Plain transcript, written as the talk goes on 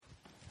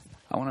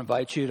want to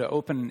invite you to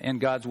open in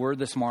God's Word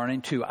this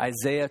morning to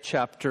Isaiah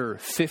chapter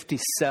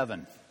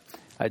 57.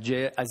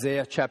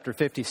 Isaiah chapter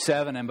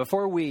 57. And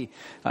before we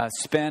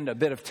spend a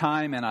bit of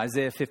time in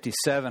Isaiah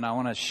 57, I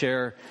want to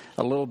share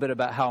a little bit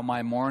about how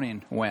my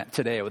morning went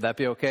today. Would that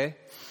be okay?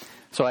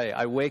 So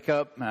I wake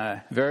up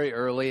very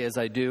early, as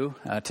I do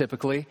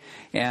typically,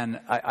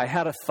 and I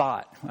had a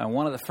thought.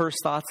 One of the first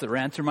thoughts that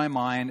ran through my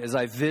mind is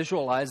I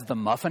visualized the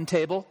muffin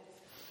table.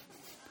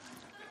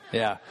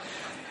 Yeah.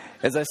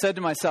 As I said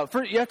to myself,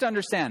 first, you have to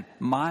understand,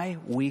 my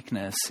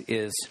weakness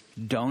is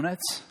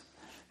donuts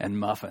and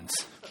muffins.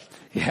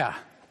 Yeah.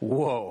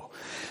 Whoa.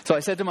 So I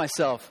said to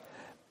myself,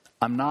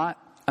 I'm not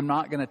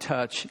going to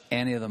touch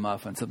any of the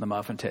muffins at the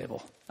muffin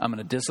table. I'm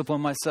going to discipline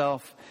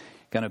myself,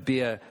 going to be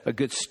a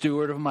good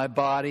steward of my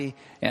body,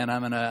 and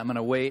I'm going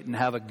to wait and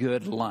have a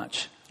good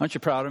lunch. Aren't you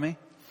proud of me?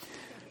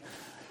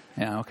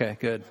 Yeah, okay,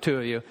 good. Two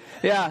of you.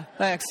 Yeah,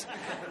 thanks.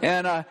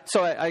 And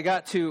so I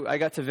got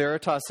to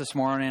Veritas this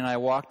morning, and I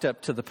walked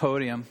up to the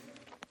podium.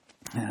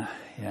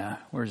 Yeah,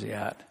 where's he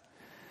at?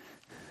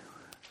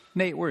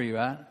 Nate, where are you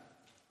at?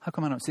 How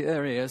come I don't see?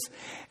 There he is.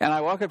 And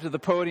I walk up to the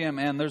podium,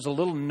 and there's a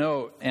little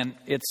note, and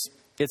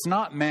it's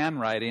not man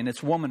writing,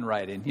 it's woman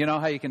writing. You know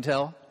how you can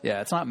tell?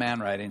 Yeah, it's not man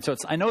writing. So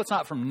I know it's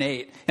not from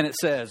Nate, and it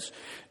says,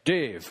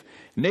 Dave,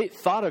 Nate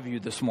thought of you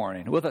this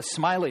morning with a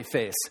smiley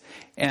face.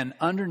 And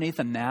underneath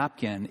a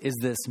napkin is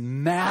this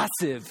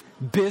massive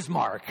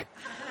Bismarck.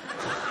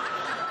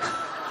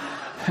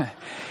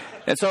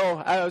 And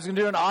so I was going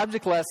to do an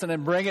object lesson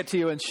and bring it to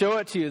you and show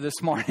it to you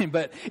this morning,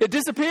 but it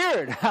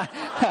disappeared.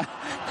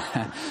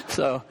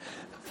 So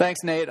thanks,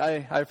 Nate.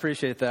 I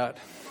appreciate that.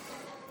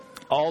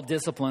 All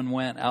discipline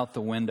went out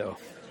the window.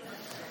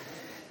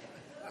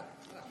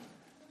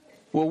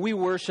 Well, we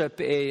worship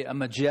a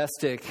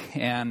majestic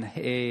and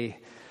a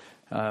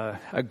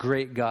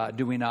great God,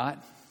 do we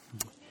not?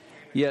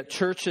 Yet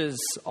churches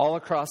all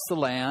across the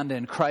land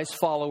and Christ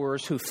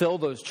followers who fill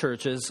those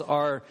churches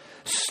are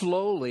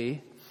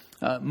slowly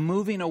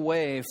moving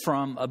away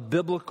from a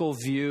biblical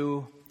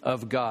view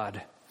of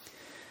God.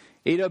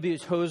 A.W.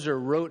 Tozer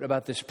wrote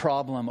about this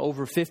problem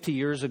over 50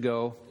 years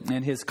ago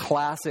in his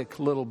classic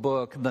little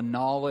book, The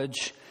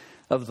Knowledge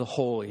of the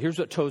Holy. Here's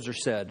what Tozer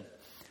said.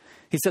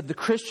 He said, the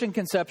Christian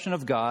conception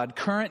of God,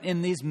 current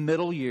in these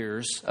middle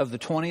years of the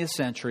 20th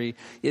century,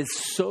 is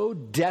so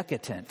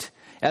decadent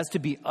as to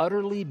be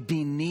utterly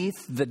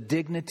beneath the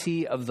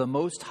dignity of the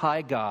Most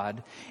High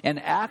God and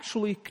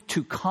actually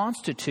to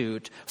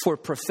constitute for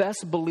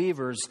professed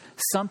believers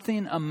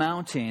something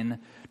amounting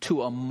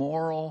to a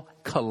moral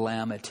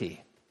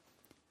calamity.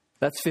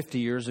 That's 50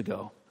 years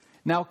ago.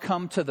 Now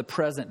come to the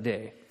present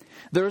day.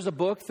 There is a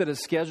book that is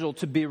scheduled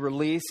to be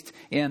released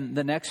in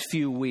the next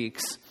few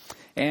weeks,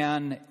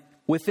 and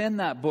within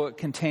that book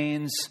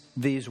contains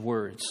these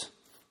words.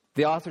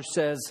 The author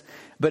says,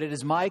 but it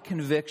is my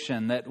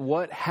conviction that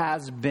what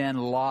has been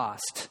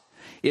lost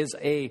is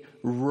a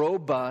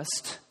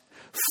robust,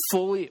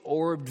 fully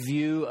orbed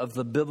view of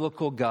the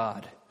biblical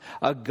God.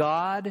 A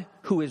God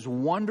who is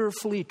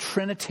wonderfully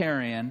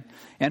Trinitarian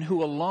and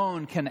who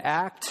alone can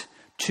act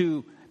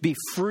to be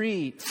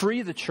free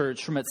the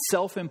church from its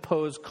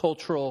self-imposed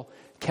cultural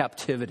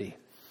captivity.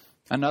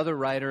 Another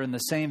writer in the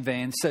same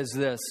vein says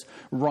this,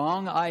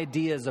 wrong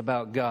ideas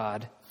about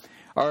God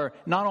are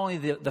not only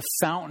the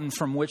fountain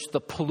from which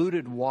the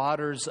polluted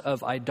waters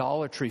of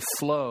idolatry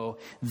flow,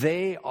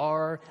 they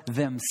are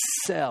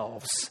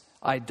themselves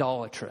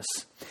idolatrous.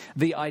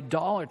 The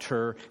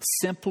idolater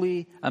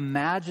simply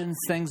imagines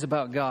things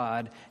about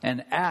God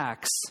and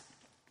acts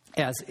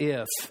as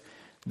if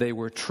they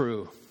were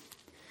true.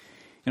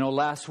 You know,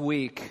 last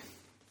week,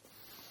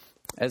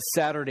 as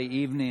Saturday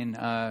evening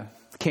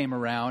came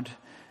around,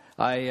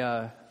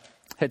 I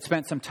had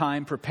spent some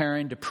time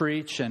preparing to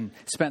preach and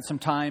spent some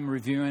time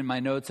reviewing my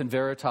notes in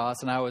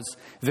Veritas, and I was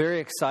very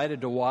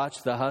excited to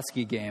watch the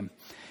Husky game.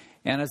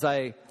 And as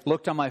I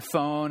looked on my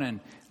phone and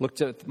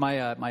looked at my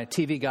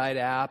TV Guide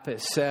app,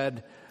 it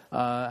said,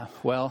 I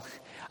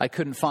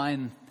couldn't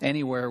find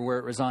anywhere where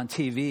it was on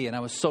TV, and I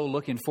was so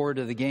looking forward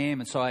to the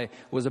game, and so I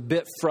was a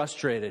bit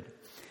frustrated.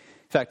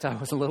 In fact, I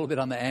was a little bit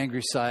on the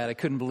angry side. I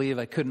couldn't believe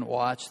I couldn't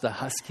watch the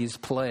Huskies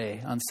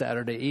play on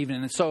Saturday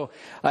evening. And so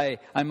I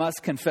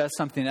must confess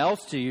something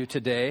else to you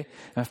today.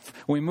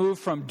 We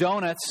moved from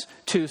donuts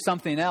to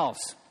something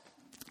else.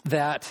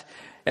 That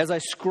as I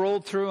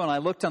scrolled through and I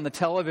looked on the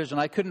television,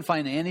 I couldn't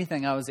find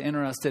anything I was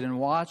interested in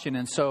watching.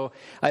 And so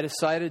I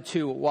decided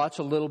to watch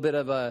a little bit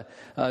of a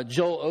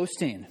Joel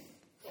Osteen.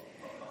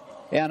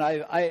 And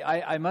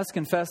I must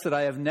confess that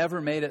I have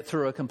never made it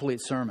through a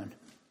complete sermon.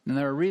 And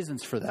there are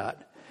reasons for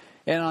that.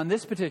 And on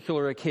this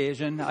particular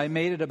occasion, I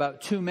made it about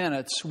 2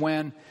 minutes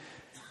when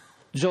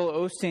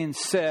Joel Osteen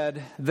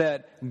said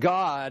that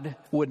God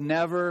would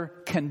never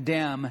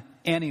condemn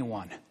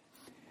anyone.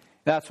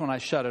 That's when I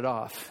shut it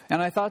off.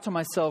 And I thought to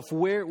myself,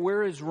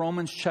 where is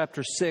Romans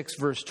chapter 6,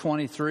 verse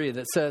 23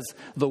 that says,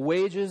 the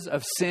wages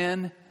of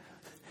sin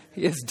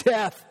is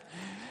death?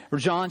 Or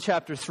John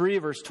chapter 3,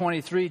 verse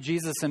 23,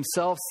 Jesus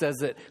himself says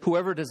that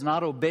whoever does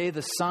not obey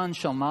the Son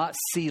shall not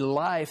see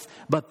life,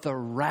 but the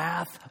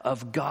wrath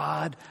of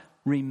God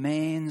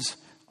remains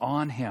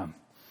on him.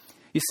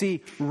 You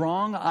see,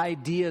 wrong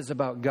ideas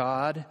about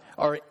God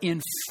are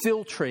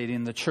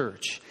infiltrating the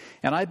church.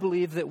 And I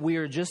believe that we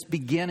are just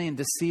beginning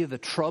to see the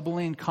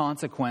troubling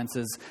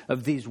consequences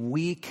of these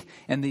weak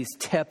and these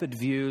tepid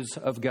views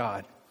of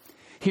God.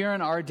 Here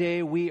in our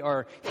day, we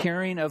are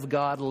hearing of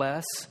God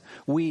less.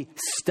 We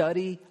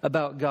study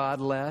about God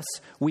less.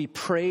 We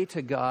pray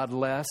to God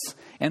less.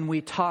 And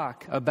we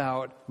talk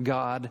about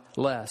God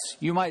less.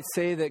 You might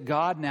say that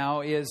God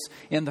now is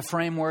in the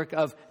framework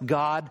of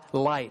God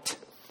light.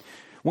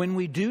 When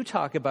we do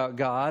talk about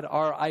God,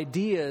 our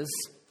ideas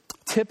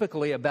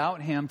typically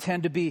about him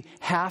tend to be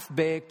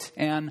half-baked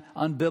and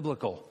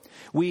unbiblical.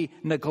 We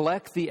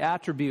neglect the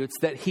attributes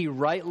that he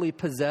rightly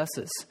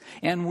possesses.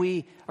 And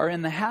we are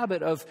in the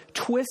habit of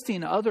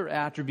twisting other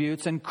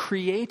attributes and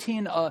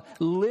creating a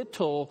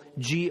little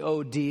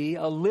G-O-D,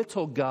 a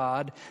little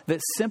God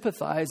that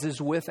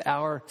sympathizes with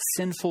our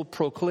sinful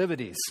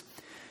proclivities.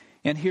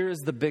 And here is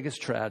the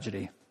biggest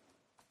tragedy.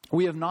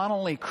 We have not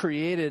only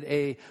created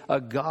a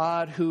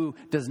God who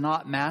does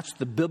not match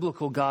the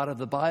biblical God of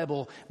the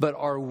Bible, but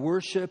our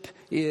worship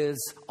is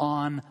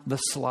on the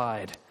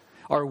slide.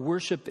 Our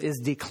worship is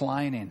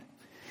declining.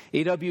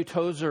 A.W.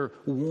 Tozer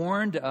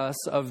warned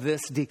us of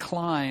this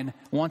decline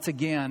once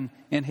again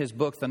in his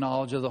book, The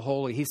Knowledge of the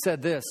Holy. He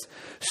said this,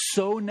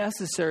 "So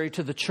necessary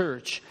to the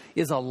church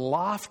is a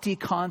lofty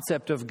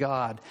concept of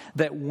God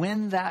that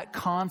when that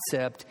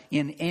concept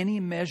in any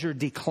measure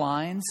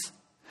declines,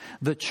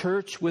 the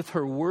church with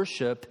her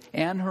worship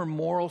and her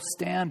moral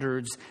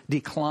standards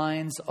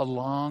declines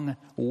along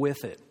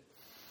with it."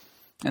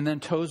 And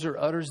then Tozer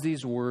utters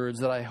these words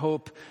that I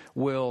hope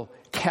will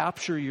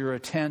capture your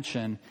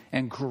attention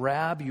and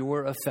grab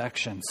your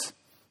affections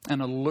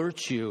and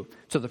alert you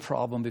to the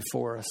problem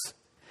before us.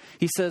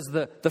 He says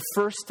the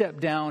first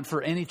step down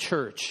for any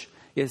church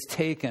is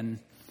taken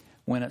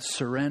when it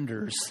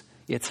surrenders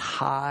its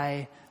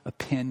high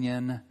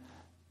opinion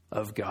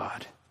of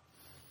God.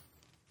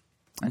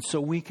 And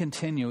so we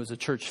continue as a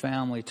church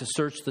family to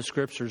search the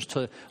Scriptures,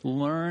 to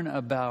learn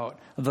about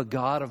the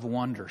God of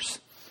wonders.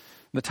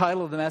 The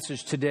title of the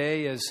message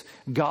today is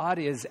God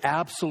is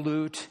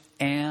Absolute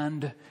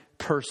and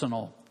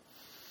Personal.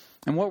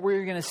 And what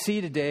we're going to see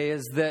today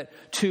is that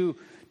to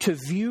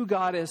view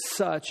God as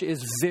such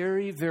is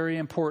very, very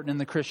important in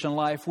the Christian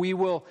life. We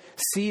will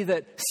see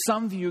that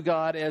some view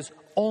God as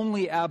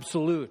only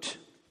absolute.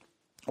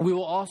 We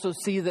will also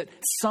see that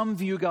some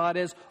view God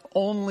as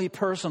only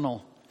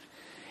personal.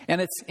 And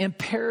it's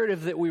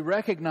imperative that we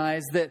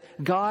recognize that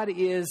God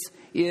is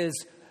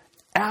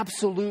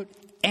absolute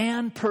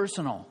and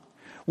personal.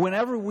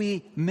 Whenever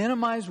we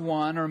minimize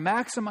one or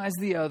maximize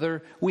the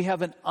other, we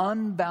have an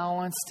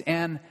unbalanced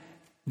and,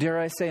 dare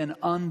I say, an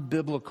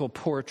unbiblical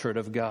portrait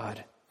of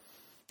God.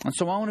 And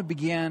so I want to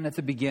begin at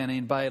the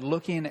beginning by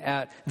looking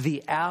at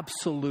the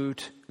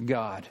absolute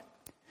God.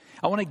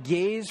 I want to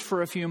gaze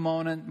for a few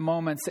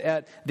moments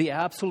at the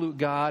absolute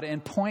God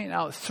and point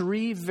out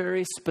three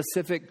very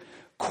specific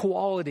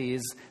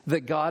qualities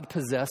that God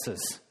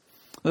possesses.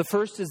 The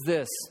first is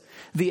this: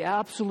 the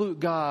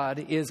absolute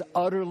God is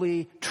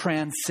utterly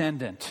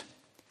transcendent.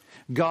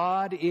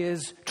 God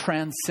is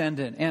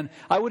transcendent. And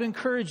I would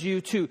encourage you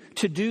to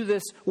do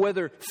this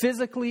whether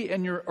physically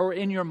or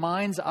in your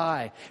mind's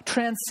eye.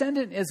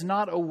 Transcendent is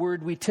not a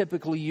word we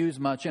typically use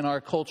much in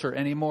our culture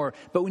anymore.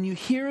 But when you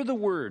hear the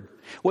word,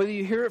 whether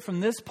you hear it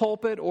from this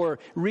pulpit or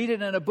read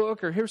it in a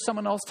book or hear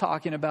someone else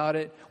talking about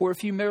it, or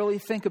if you merely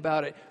think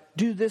about it,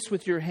 do this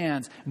with your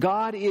hands.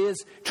 God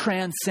is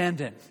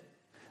transcendent.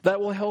 That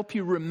will help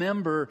you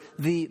remember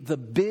the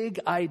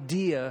big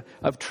idea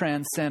of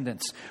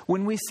transcendence.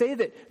 When we say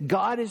that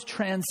God is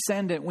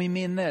transcendent, we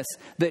mean this: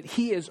 that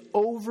He is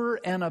over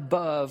and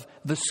above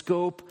the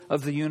scope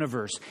of the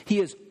universe. He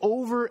is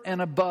over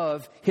and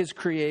above His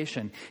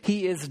creation.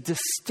 He is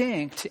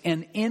distinct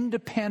and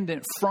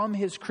independent from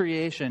His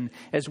creation,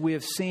 as we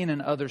have seen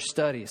in other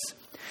studies.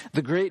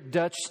 The great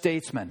Dutch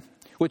statesman,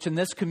 which in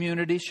this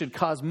community should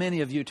cause many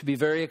of you to be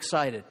very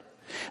excited.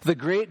 The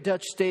great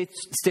Dutch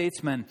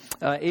statesman,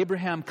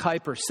 Abraham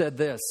Kuyper, said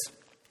this: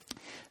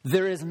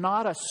 "There is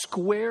not a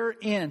square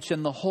inch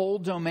in the whole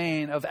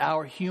domain of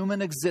our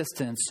human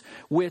existence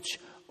which,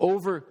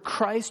 over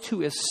Christ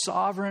who is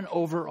sovereign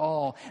over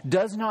all,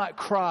 does not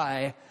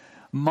cry,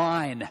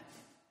 'Mine.'"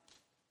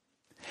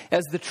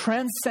 As the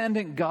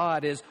transcendent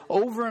God is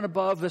over and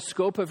above the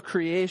scope of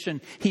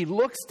creation, He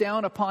looks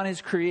down upon His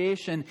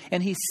creation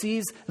and He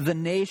sees the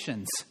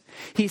nations.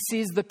 He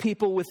sees the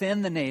people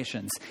within the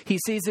nations. He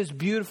sees His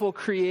beautiful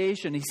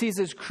creation. He sees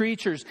His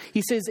creatures.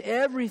 He sees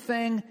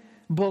everything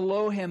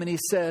below Him, and He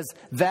says,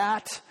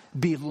 "That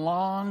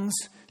belongs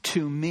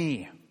to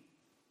me."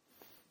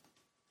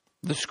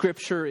 The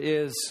Scripture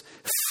is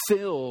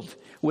filled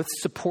with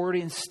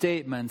supporting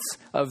statements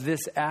of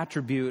this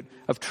attribute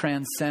of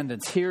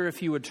transcendence. Here,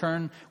 if you would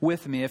turn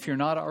with me, if you're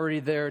not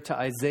already there, to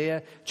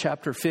Isaiah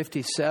chapter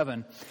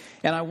 57.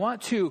 And I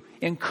want to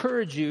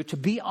encourage you to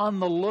be on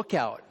the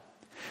lookout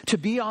To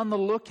be on the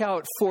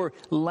lookout for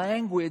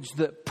language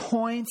that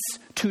points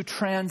to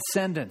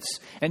transcendence.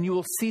 And you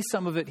will see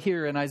some of it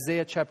here in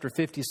Isaiah chapter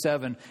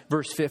 57,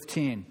 verse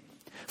 15.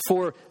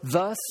 For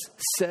thus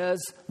says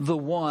the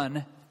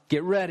one,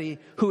 get ready,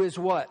 who is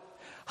what?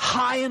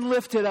 High and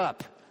lifted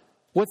up.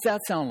 What's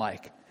that sound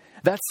like?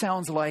 That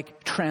sounds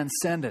like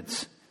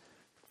transcendence.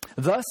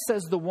 Thus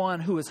says the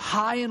one who is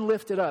high and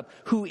lifted up,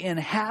 who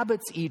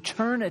inhabits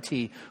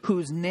eternity,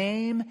 whose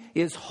name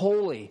is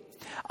holy.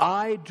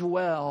 I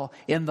dwell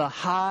in the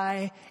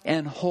high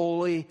and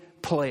holy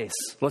place.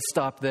 Let's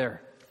stop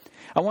there.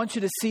 I want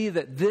you to see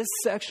that this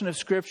section of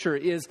Scripture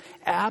is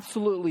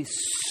absolutely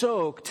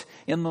soaked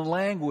in the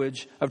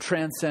language of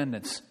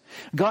transcendence.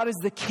 God is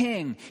the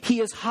King. He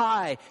is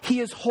high.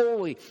 He is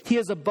holy. He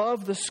is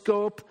above the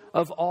scope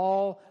of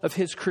all of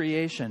His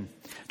creation.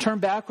 Turn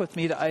back with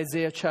me to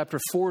Isaiah chapter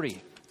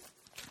 40.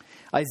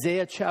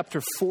 Isaiah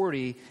chapter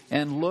 40,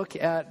 and look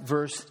at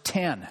verse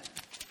 10.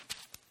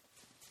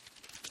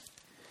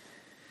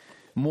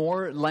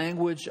 More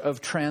language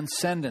of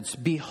transcendence.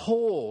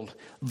 Behold,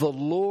 the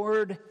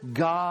Lord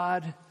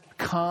God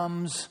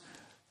comes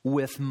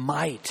with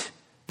might.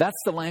 That's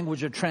the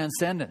language of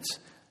transcendence.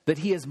 That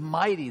He is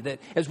mighty. That,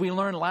 as we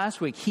learned last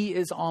week, He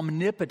is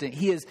omnipotent.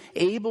 He is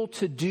able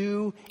to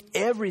do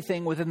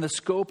everything within the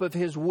scope of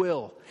His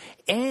will.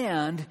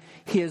 And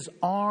His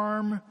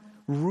arm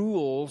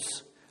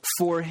rules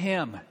for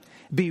Him.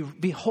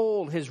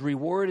 Behold, His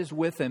reward is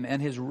with Him,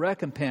 and His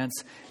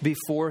recompense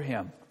before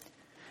Him.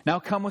 Now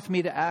come with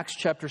me to Acts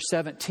chapter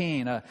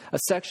 17, a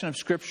section of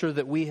Scripture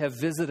that we have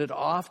visited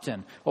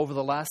often over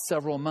the last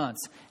several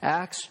months.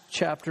 Acts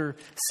chapter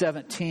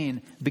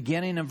 17,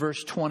 beginning in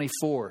verse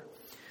 24.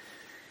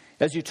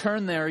 As you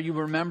turn there, you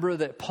remember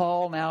that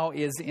Paul now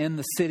is in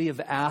the city of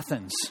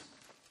Athens.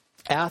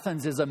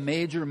 Athens is a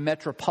major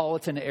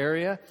metropolitan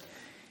area.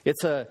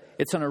 It's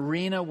an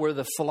arena where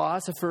the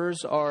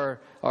philosophers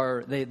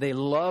they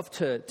love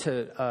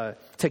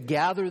to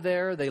gather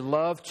there. They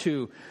love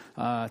to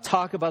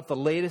talk about the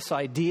latest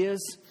ideas.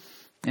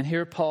 And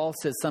here Paul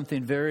says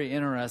something very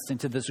interesting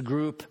to this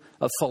group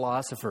of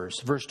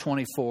philosophers. Verse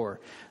 24,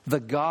 the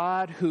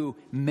God who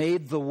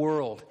made the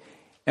world.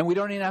 And we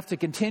don't even have to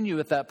continue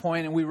at that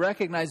point. And we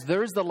recognize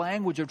there's the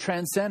language of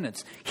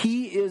transcendence.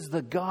 He is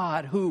the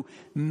God who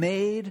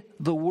made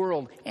the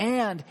world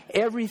and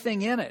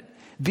everything in it,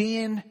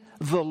 being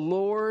the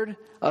Lord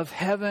of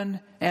heaven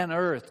and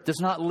earth, does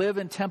not live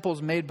in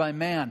temples made by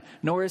man,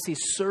 nor is He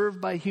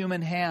served by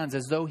human hands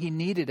as though He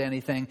needed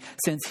anything,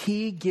 since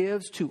He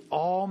gives to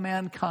all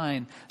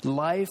mankind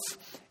life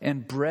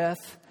and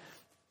breath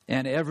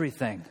and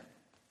everything.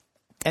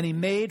 And He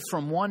made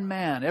from one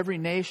man every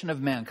nation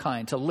of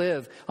mankind to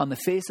live on the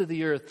face of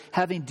the earth,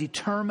 having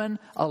determined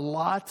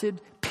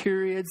allotted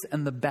periods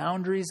and the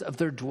boundaries of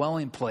their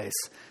dwelling place,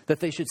 that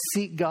they should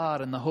seek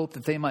God in the hope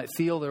that they might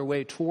feel their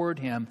way toward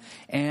Him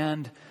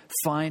and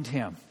find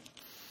Him.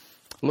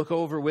 Look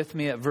over with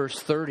me at verse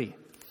 30.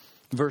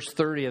 Verse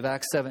 30 of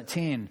Acts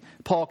 17.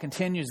 Paul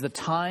continues, the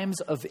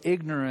times of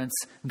ignorance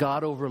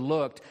God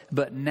overlooked,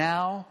 but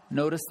now,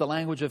 notice the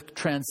language of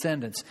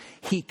transcendence,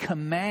 He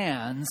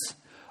commands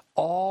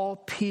all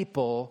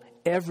people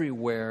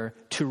everywhere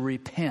to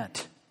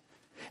repent,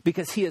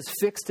 because He has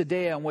fixed a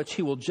day on which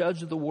He will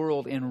judge the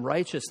world in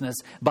righteousness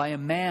by a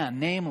man,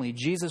 namely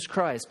Jesus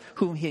Christ,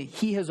 whom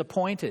he has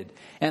appointed.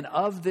 And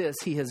of this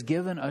He has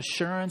given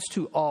assurance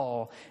to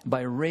all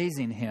by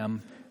raising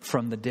Him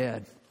from the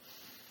dead.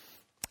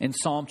 In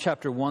Psalm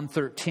chapter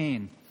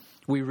 113,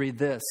 we read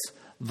this,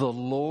 the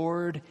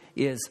Lord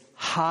is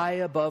high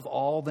above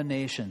all the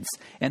nations,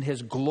 and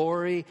His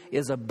glory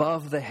is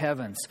above the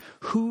heavens.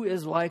 Who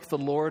is like the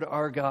Lord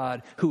our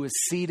God, who is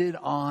seated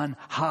on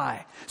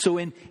high? So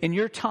in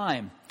your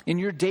time, in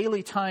your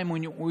daily time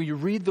when you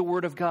read the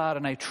Word of God,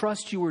 and I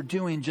trust you are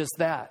doing just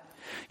that,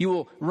 you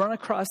will run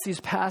across these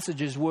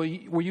passages where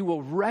you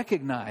will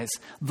recognize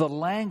the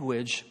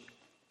language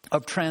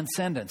of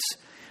transcendence.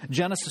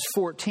 Genesis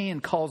 14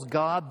 calls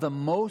God the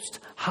Most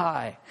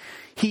High.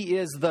 He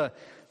is the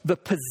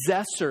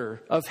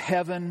possessor of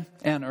heaven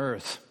and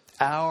earth.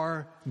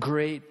 Our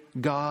great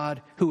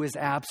God, who is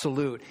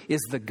absolute,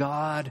 is the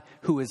God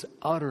who is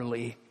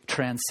utterly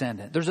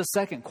transcendent. There's a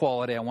second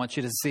quality I want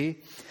you to see,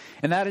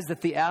 and that is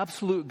that the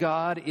absolute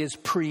God is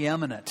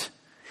preeminent.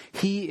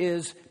 He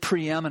is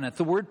preeminent.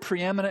 The word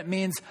preeminent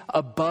means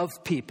above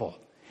people.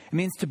 It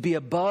means to be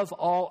above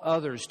all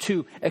others,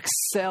 to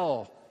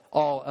excel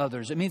all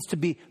others. It means to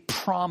be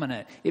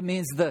prominent. It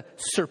means the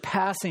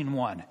surpassing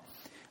one.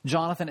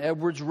 Jonathan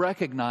Edwards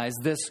recognized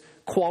this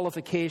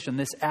qualification,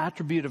 this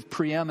attribute of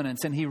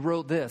preeminence, and he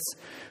wrote this,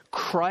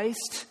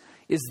 Christ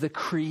is the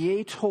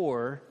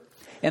creator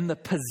and the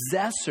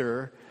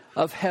possessor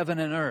of heaven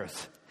and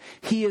earth.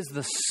 He is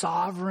the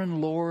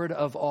sovereign Lord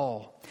of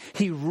all.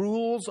 He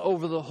rules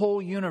over the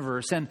whole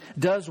universe and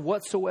does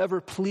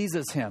whatsoever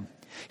pleases Him.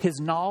 His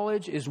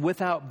knowledge is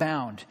without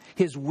bound.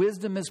 His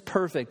wisdom is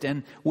perfect,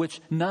 and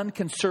which none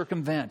can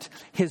circumvent.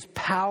 His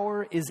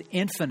power is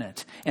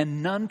infinite,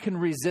 and none can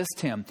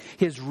resist him.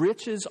 His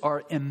riches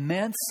are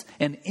immense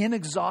and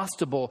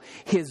inexhaustible.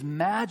 His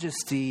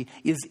majesty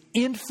is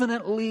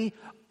infinitely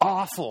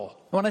awful.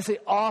 When I say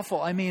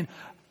awful, I mean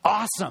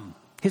awesome.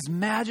 His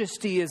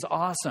majesty is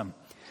awesome.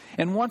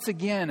 And once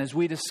again, as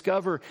we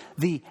discover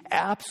the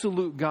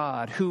absolute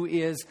God, who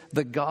is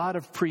the God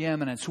of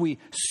preeminence, we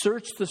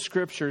search the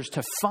Scriptures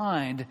to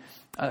find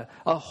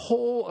a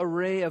whole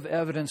array of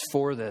evidence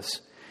for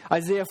this.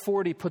 Isaiah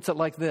 40 puts it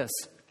like this: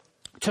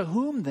 "To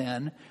whom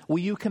then will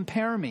you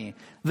compare me,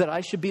 that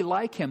I should be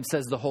like him,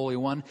 says the Holy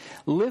One?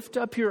 Lift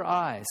up your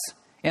eyes,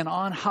 and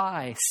on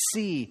high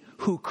see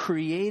who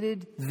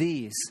created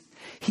these.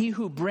 He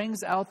who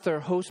brings out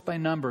their host by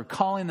number,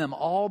 calling them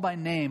all by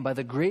name, by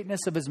the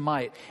greatness of his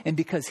might, and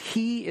because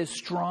he is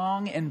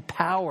strong in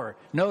power."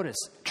 Notice,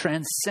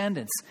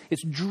 transcendence.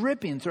 It's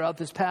dripping throughout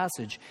this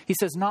passage. He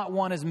says, not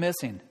one is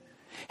missing.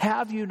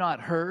 "Have you not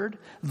heard?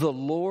 The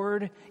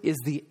Lord is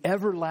the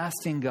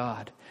everlasting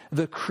God,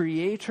 the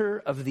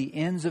creator of the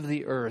ends of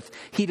the earth.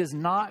 He does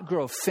not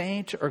grow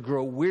faint or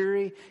grow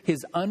weary.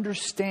 His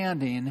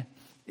understanding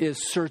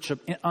is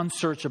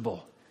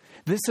unsearchable."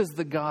 This is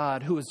the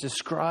God who is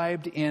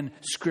described in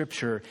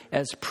Scripture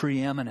as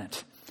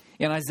preeminent.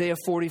 In Isaiah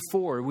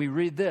 44, we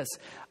read this: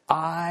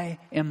 "I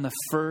am the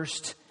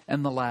first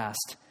and the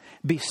last.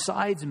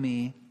 Besides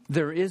me,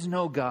 there is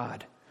no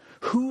God.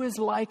 Who is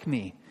like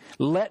me?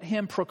 Let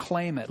him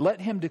proclaim it. Let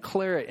him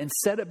declare it and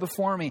set it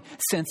before me.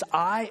 Since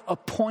I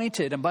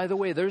appointed," and by the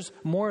way, there's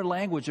more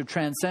language of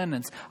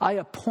transcendence, "I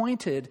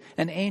appointed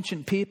an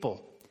ancient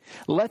people.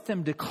 Let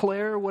them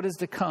declare what is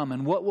to come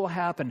and what will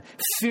happen.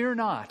 Fear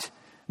not,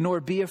 nor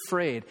be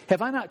afraid.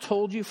 Have I not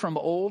told you from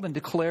old and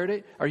declared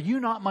it? Are you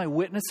not my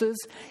witnesses?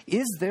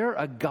 Is there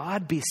a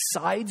God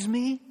besides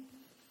me?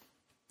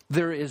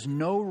 There is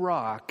no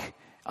rock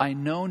I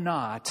know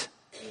not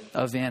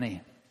of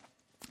any."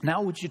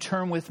 Now would you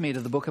turn with me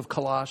to the book of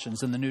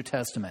Colossians in the New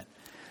Testament?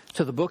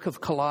 To the book of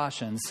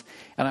Colossians.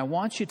 And I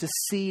want you to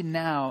see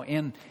now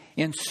in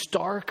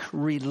stark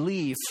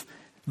relief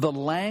the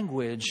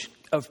language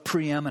of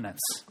preeminence.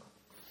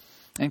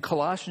 In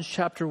Colossians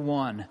chapter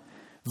 1,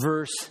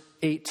 verse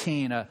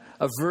 18, a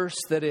verse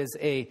that is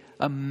a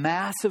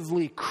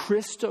massively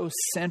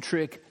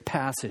Christocentric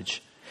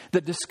passage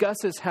that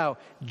discusses how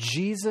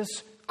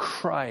Jesus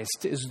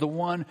Christ is the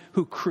one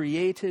who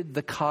created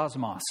the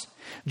cosmos.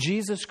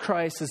 Jesus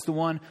Christ is the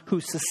one who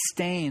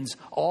sustains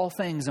all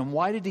things. And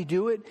why did he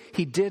do it?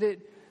 He did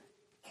it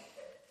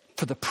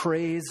for the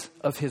praise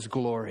of his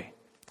glory.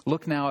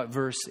 Look now at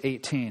verse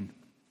 18.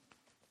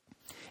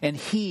 "And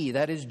he,"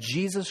 that is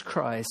Jesus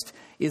Christ,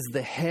 "is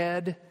the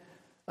head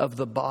of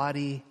the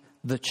body,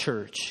 the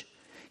church.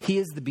 He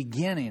is the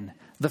beginning,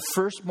 the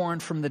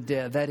firstborn from the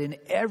dead, that in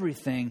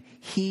everything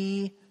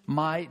he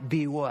might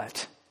be"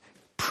 what?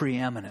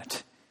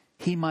 Preeminent.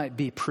 He might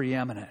be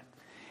preeminent.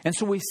 And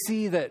so we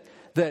see that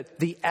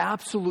the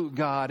absolute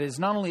God is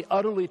not only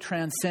utterly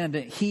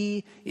transcendent,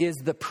 he is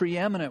the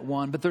preeminent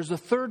one, but there's a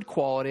third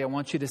quality I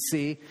want you to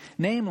see,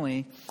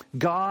 namely,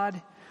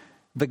 God,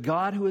 the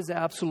God who is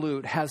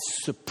absolute, has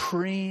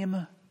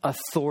supreme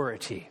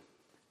authority.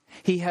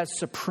 He has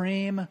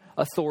supreme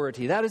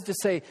authority. That is to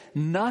say,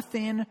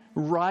 nothing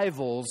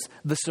rivals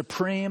the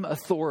supreme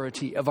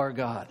authority of our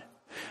God.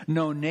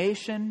 No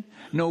nation,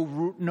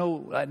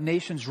 no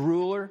nation's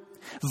ruler,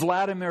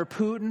 Vladimir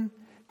Putin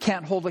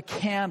can't hold a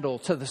candle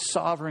to the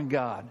sovereign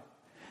God.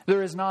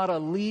 There is not a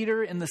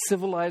leader in the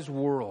civilized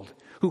world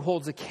who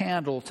holds a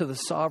candle to the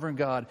sovereign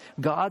God.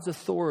 God's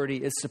authority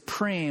is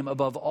supreme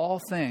above all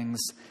things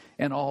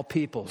and all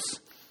peoples.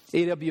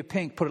 A.W.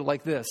 Pink put it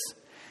like this.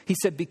 He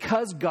said,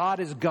 "Because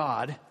God is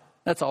God,"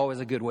 that's always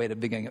a good way to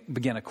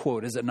begin a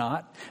quote, is it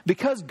not?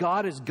 "Because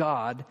God is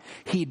God,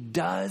 he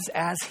does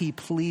as he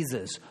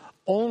pleases,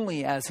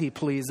 only as he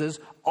pleases,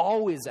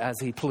 always as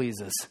he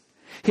pleases.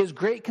 His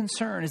great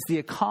concern is the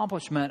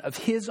accomplishment of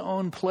his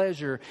own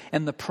pleasure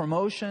and the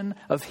promotion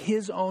of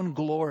his own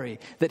glory,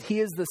 that he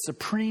is the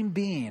supreme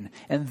being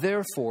and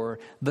therefore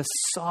the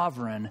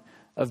sovereign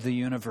of the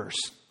universe."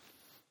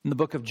 In the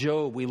book of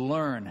Job, we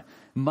learn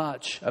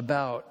much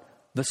about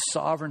the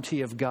sovereignty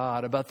of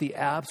God, about the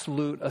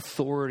absolute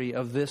authority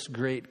of this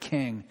great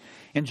king.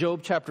 In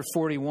Job chapter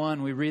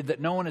 41, we read that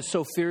no one is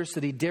so fierce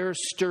that he dares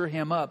stir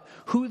him up.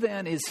 "Who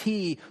then is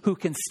he who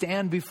can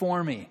stand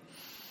before me?"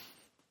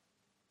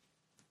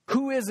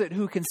 Who is it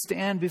who can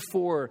stand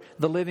before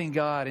the living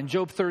God? In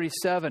Job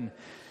 37,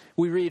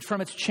 we read,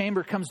 "From its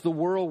chamber comes the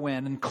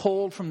whirlwind, and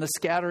cold from the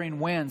scattering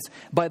winds.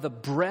 By the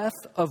breath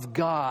of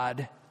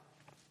God,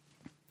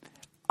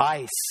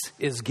 ice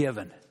is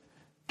given."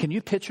 Can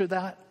you picture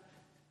that?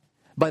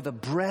 By the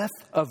breath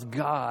of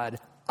God,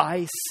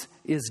 ice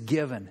is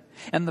given,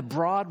 and the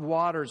broad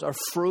waters are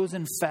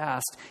frozen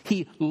fast.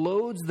 He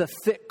loads the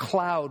thick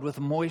cloud with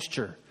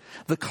moisture.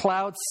 The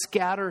clouds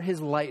scatter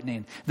his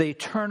lightning. They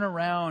turn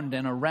around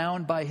and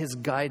around by his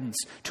guidance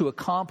to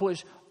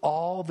accomplish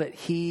all that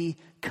he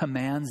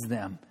commands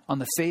them on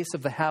the face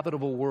of the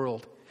habitable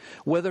world.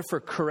 Whether for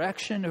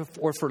correction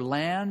or for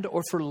land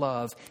or for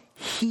love,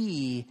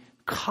 he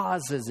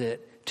causes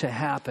it to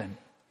happen.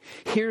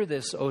 Hear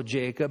this, O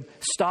Jacob.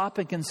 Stop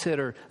and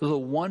consider the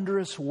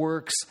wondrous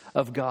works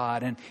of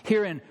God. And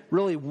here in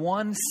really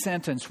one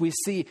sentence, we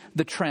see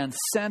the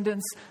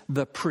transcendence,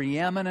 the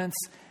preeminence,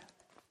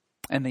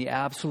 and the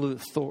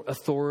absolute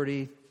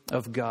authority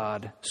of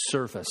God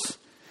surface.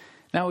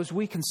 Now, as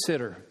we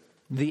consider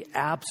the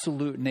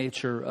absolute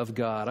nature of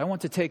God, I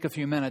want to take a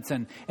few minutes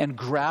and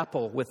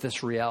grapple with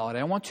this reality.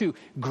 I want to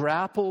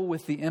grapple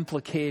with the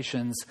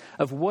implications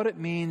of what it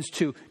means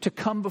to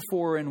come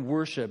before and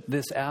worship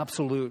this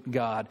absolute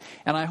God.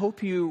 And I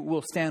hope you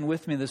will stand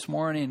with me this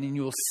morning and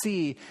you will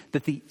see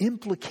that the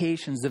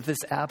implications of this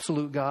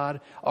absolute God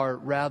are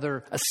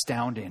rather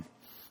astounding.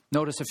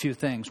 Notice a few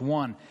things.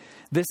 One,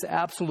 this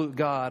absolute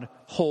God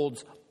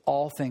holds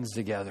all things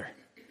together.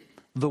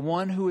 The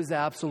one who is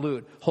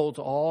absolute holds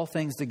all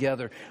things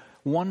together.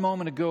 One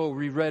moment ago,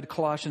 we read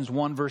Colossians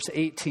 1, verse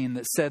 18,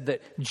 that said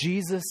that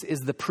Jesus is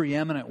the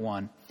preeminent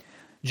one.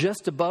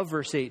 Just above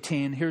verse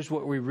 18, here's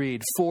what we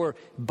read. For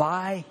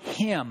by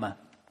him,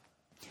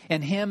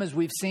 and him, as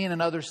we've seen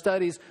in other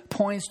studies,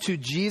 points to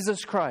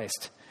Jesus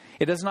Christ.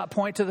 It does not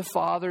point to the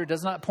Father. It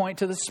does not point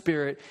to the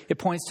Spirit. It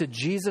points to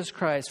Jesus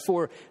Christ.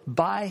 For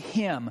by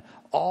him,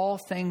 all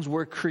things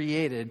were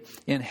created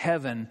in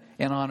heaven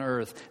and on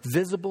earth,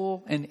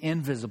 visible and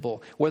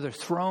invisible, whether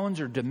thrones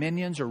or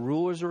dominions or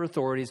rulers or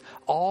authorities,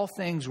 all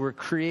things were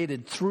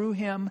created through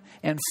him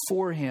and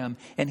for him,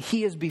 and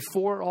he is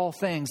before all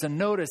things. And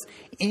notice,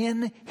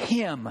 in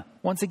him,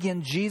 once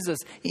again, Jesus,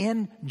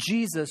 in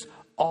Jesus,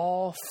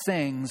 all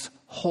things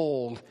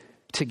hold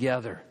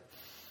together.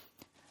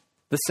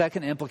 The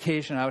second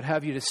implication I would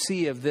have you to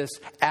see of this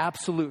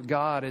absolute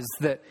God is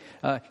that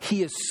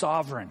he is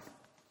sovereign.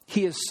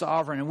 He is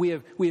sovereign. And we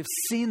have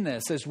seen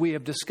this as we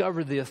have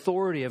discovered the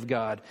authority of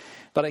God.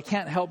 But I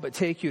can't help but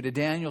take you to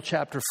Daniel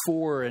chapter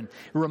 4 and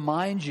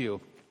remind you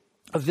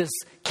of this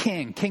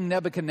king, King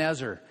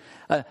Nebuchadnezzar,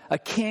 a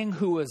king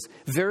who was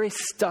very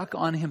stuck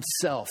on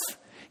himself.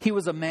 He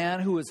was a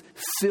man who was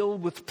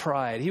filled with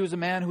pride. He was a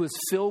man who was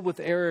filled with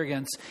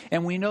arrogance.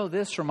 And we know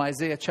this from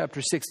Isaiah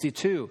chapter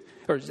 66,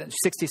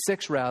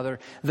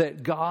 that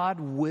God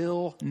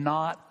will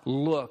not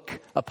look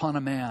upon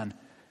a man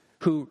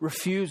who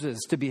refuses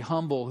to be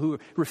humble, who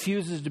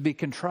refuses to be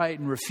contrite,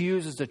 and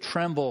refuses to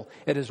tremble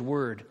at his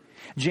word.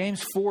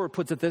 James 4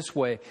 puts it this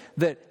way,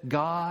 that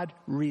God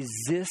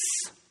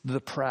resists the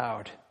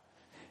proud.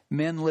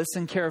 Men,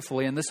 listen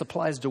carefully, and this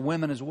applies to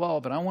women as well,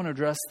 but I want to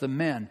address the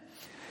men.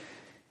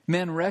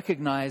 Men,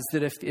 recognize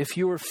that if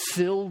you are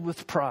filled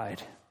with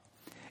pride,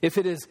 if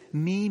it is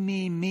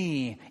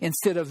me,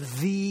 instead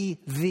of thee,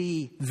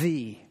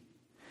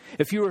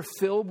 if you are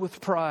filled with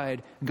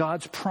pride,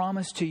 God's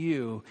promise to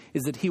you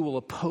is that he will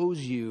oppose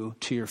you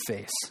to your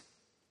face.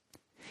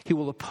 He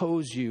will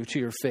oppose you to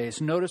your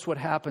face. Notice what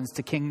happens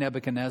to King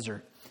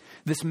Nebuchadnezzar.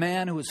 This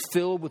man who is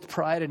filled with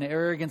pride and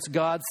arrogance,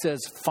 God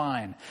says,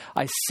 fine,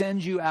 I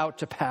send you out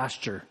to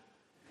pasture.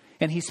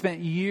 And he spent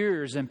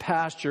years in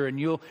pasture, and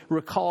you'll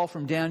recall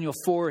from Daniel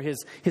 4,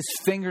 his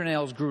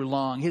fingernails grew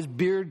long, his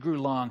beard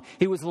grew long.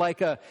 He was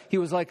like a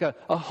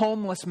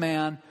homeless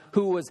man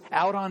who was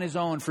out on his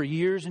own for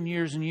years and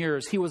years and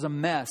years. He was a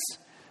mess,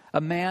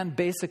 a man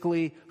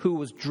basically who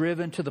was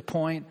driven to the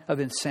point of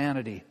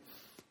insanity.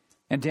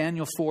 And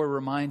Daniel 4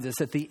 reminds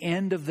us, at the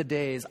end of the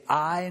days,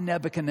 I,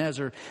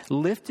 Nebuchadnezzar,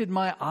 lifted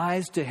my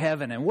eyes to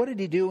heaven. And what did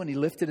he do when he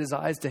lifted his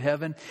eyes to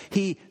heaven?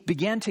 He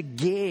began to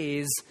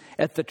gaze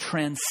at the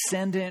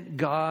transcendent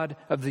God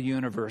of the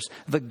universe,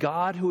 the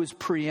God who is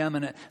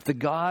preeminent, the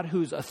God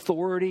whose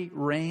authority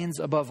reigns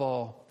above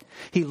all.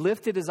 He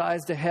lifted his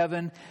eyes to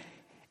heaven,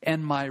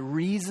 and my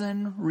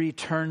reason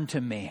returned to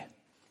me.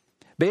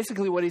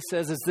 Basically what he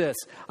says is this: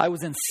 I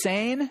was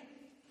insane.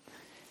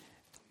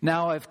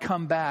 Now I've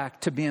come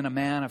back to being a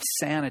man of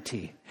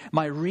sanity.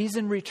 My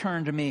reason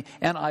returned to me,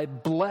 and I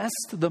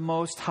blessed the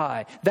Most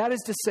High. That is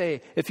to say,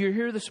 if you're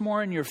here this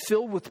morning, you're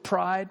filled with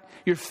pride,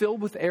 you're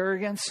filled with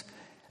arrogance.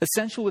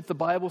 Essentially what the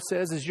Bible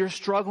says is you're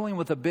struggling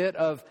with a bit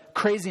of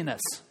craziness.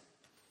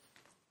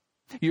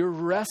 You're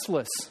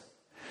restless.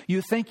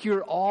 You think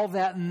you're all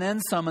that and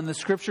then some, and the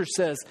scripture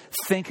says,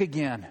 think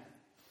again.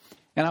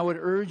 And I would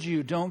urge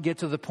you, don't get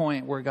to the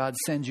point where God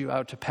sends you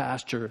out to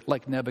pasture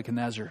like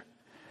Nebuchadnezzar.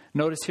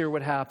 Notice here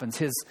what happens.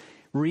 His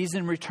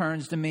reason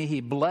returns to me.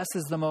 He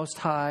blesses the Most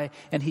High,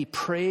 and he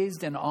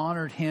praised and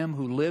honored him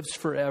who lives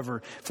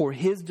forever. For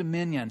his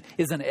dominion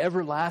is an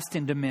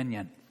everlasting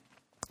dominion.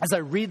 As I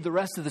read the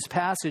rest of this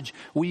passage,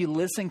 will you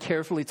listen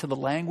carefully to the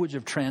language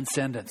of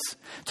transcendence,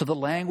 to the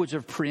language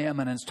of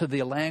preeminence, to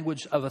the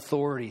language of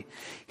authority.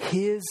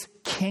 His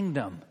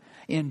kingdom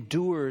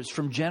endures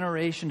from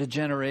generation to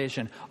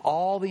generation.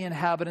 All the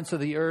inhabitants of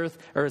the earth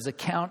are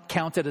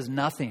counted as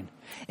nothing.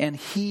 And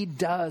he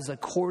does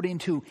according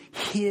to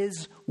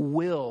his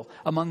will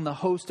among the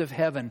host of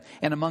heaven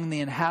and among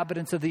the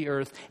inhabitants of the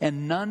earth.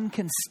 And none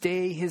can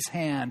stay his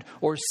hand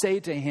or say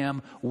to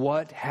him,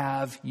 what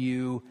have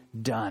you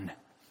done?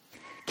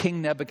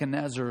 King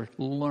Nebuchadnezzar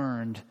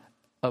learned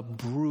a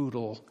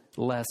brutal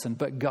lesson,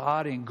 but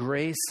God in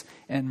grace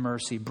and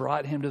mercy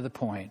brought him to the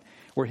point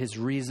where his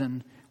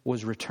reason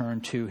was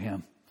returned to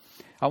him.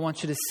 I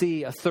want you to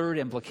see a third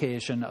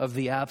implication of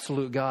the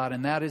absolute God,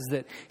 and that is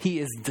that he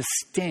is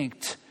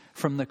distinct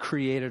from the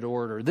created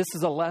order. This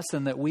is a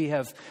lesson that we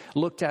have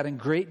looked at in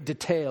great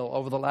detail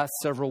over the last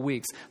several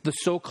weeks, the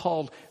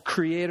so-called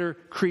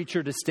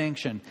creator-creature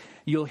distinction.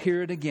 You'll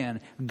hear it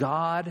again.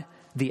 God,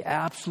 the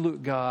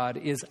absolute God,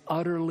 is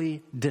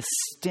utterly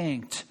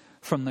distinct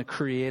from the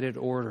created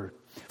order.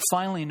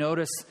 Finally,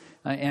 notice,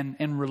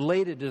 and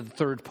related to the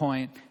third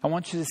point, I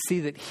want you to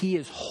see that he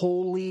is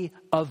wholly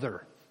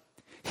other.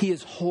 He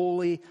is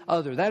wholly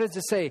other. That is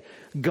to say,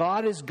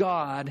 God is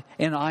God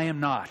and I am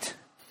not.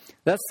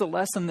 That's the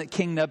lesson that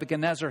King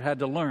Nebuchadnezzar had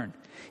to learn.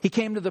 He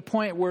came to the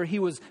point where he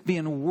was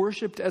being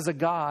worshipped as a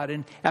god,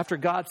 and after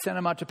God sent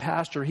him out to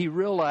pasture, he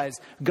realized,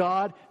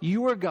 God,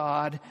 you are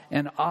God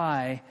and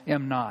I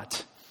am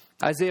not.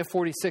 Isaiah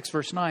 46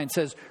 verse 9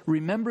 says,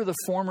 remember the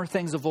former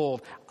things of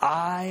old.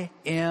 I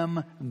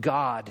am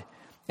God,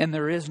 and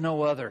there is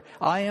no other.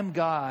 I am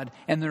God,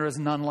 and there is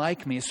none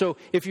like me. So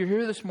if you're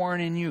here this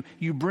morning and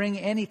you bring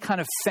any kind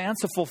of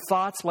fanciful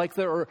thoughts like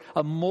there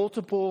are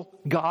multiple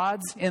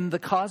gods in the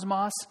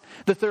cosmos,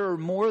 that there are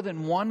more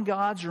than one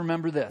God,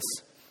 remember this.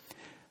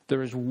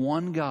 There is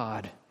one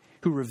God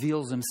who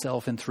reveals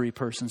himself in three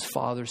persons,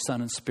 Father,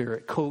 Son, and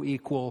Spirit,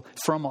 co-equal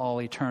from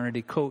all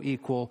eternity,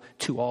 co-equal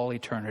to all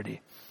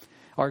eternity.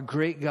 Our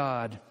great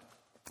God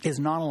is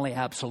not only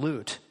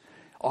absolute,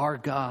 our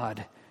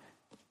God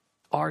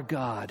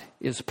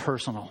is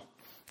personal.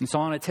 And so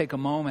I want to take a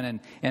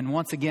moment and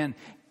once again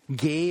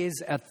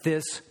gaze at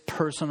this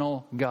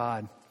personal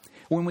God.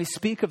 When we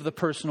speak of the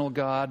personal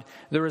God,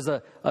 there is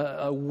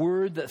a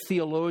word that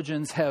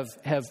theologians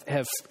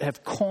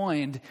have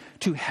coined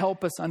to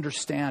help us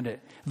understand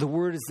it. The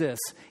word is this: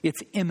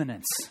 it's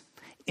immanence.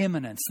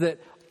 Immanence, that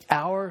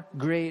our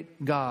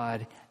great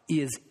God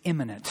is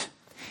immanent.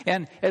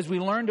 And as we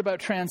learned about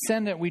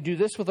transcendent, we do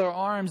this with our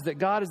arms, that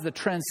God is the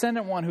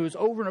transcendent one who is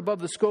over and above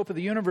the scope of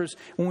the universe.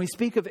 When we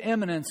speak of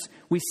immanence,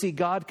 we see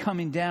God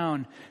coming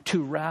down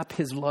to wrap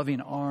his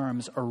loving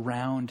arms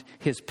around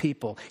his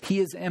people. He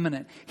is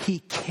immanent. He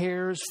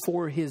cares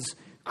for his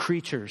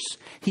creatures.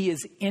 He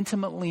is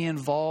intimately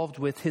involved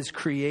with his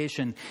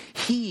creation.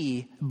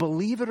 He,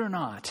 believe it or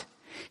not,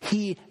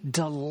 he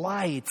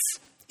delights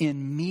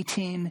in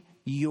meeting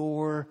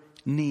your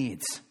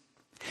needs.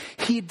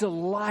 He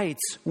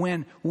delights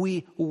when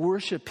we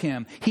worship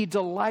him. He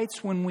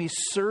delights when we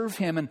serve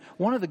him. And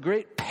one of the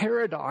great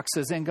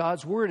paradoxes in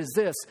God's word is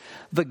this: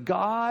 the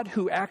God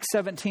who, Acts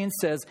 17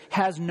 says,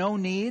 has no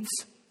needs,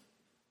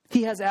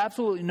 he has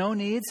absolutely no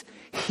needs,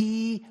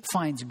 he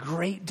finds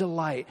great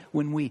delight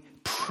when we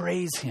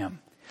praise him.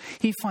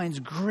 He finds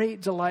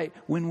great delight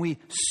when we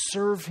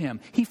serve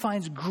him. He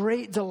finds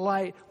great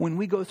delight when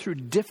we go through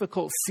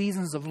difficult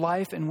seasons of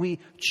life and we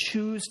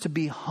choose to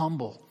be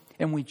humble.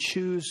 And we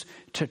choose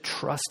to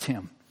trust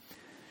him.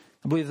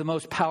 I believe the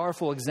most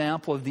powerful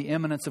example of the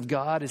immanence of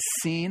God is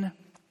seen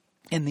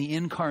in the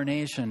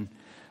incarnation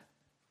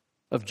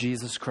of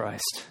Jesus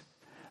Christ.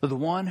 The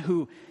one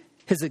who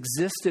has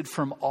existed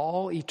from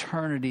all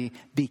eternity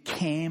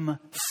became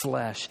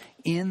flesh.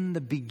 In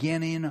the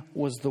beginning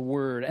was the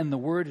Word, and the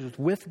Word was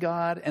with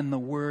God, and the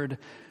Word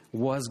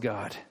was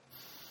God.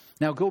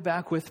 Now go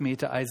back with me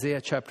to Isaiah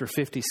chapter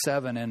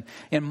 57, and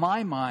in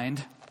my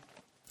mind,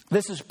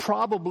 this is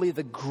probably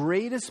the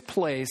greatest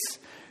place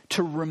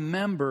to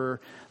remember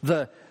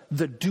the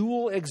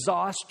dual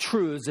exhaust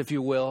truths, if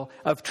you will,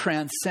 of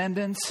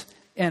transcendence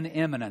and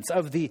immanence,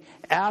 of the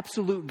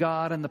absolute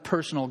God and the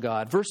personal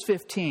God. Verse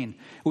 15,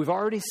 we've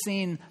already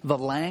seen the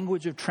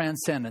language of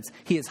transcendence.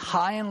 He is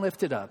high and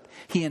lifted up.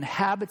 He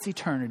inhabits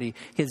eternity.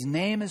 His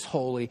name is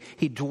holy.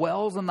 He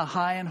dwells in the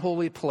high and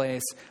holy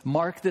place.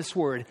 Mark this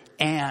word,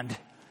 and.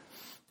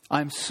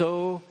 I'm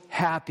so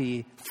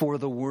happy for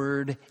the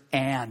word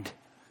and.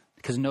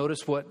 Because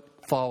notice what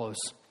follows.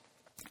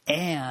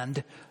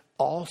 And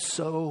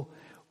also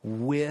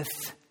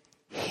with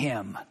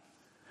him,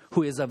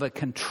 who is of a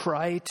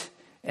contrite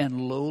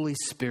and lowly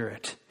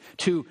spirit,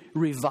 to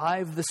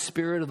revive the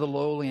spirit of the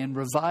lowly and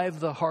revive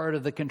the heart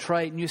of the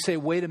contrite. And you say,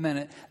 wait a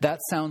minute, that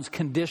sounds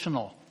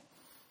conditional.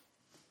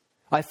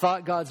 I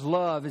thought God's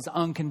love is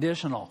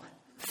unconditional.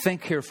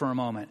 Think here for a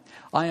moment.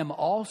 I am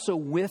also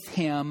with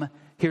him,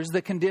 here's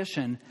the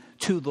condition,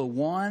 to the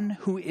one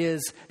who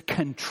is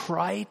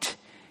contrite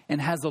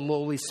and has a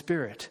lowly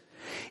spirit.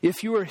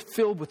 If you are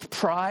filled with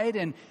pride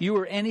and you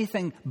are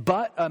anything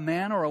but a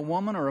man or a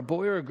woman or a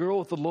boy or a girl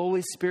with a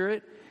lowly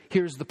spirit,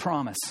 here's the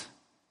promise.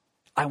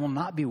 I will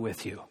not be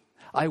with you.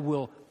 I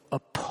will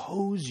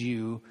oppose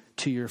you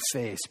to your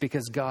face,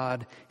 because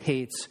God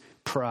hates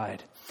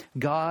pride.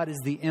 God is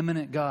the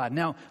immanent God.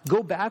 Now,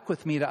 go back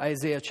with me to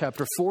Isaiah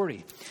chapter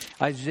 40.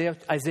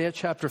 Isaiah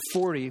chapter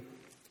 40,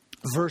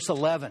 verse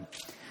 11.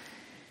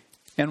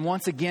 And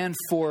once again,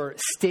 for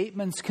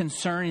statements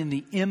concerning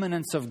the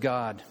immanence of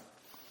God,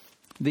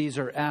 these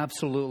are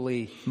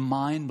absolutely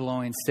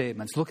mind-blowing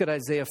statements. Look at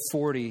Isaiah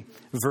 40,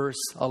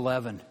 verse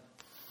 11.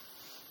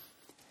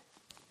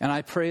 And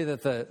I pray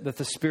that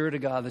the Spirit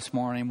of God this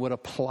morning would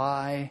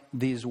apply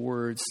these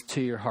words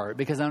to your heart.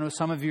 Because I know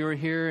some of you are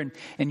here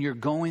and you're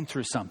going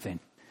through something.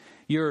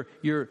 You're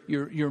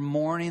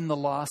mourning the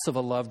loss of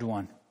a loved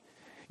one.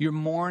 You're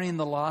mourning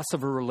the loss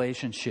of a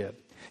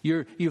relationship.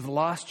 You've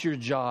lost your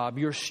job.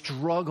 You're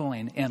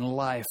struggling in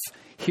life.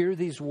 Hear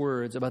these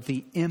words about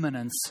the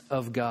immanence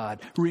of God.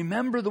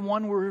 Remember the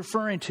one we're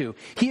referring to.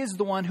 He is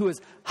the one who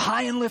is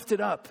high and lifted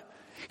up.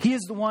 He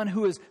is the one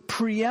who is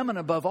preeminent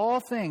above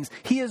all things.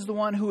 He is the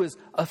one who is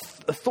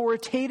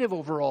authoritative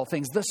over all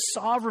things, the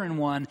sovereign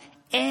one.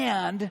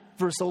 And,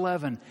 verse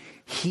 11,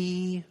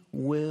 He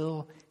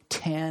will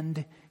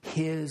tend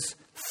His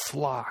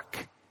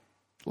flock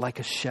like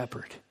a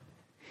shepherd.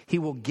 He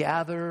will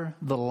gather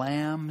the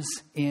lambs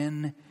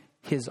in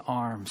His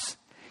arms.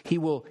 He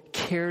will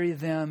carry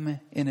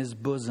them in His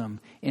bosom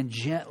and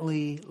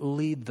gently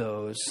lead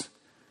those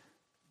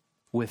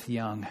with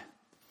young.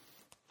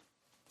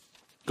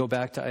 Go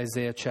back to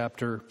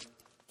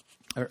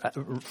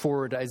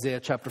forward to Isaiah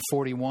chapter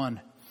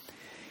 41.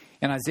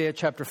 And Isaiah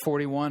chapter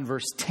 41,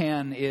 verse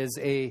 10 is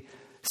a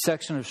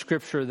section of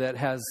Scripture that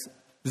has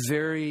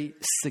very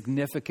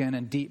significant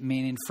and deep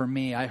meaning for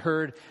me. I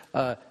heard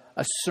a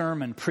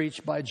sermon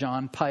preached by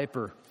John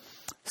Piper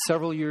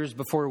several years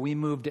before we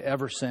moved to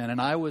Everson.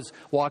 And I was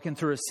walking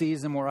through a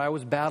season where I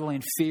was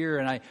battling fear,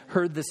 and I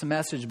heard this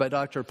message by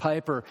Dr.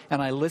 Piper,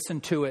 and I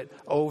listened to it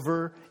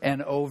over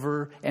and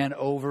over and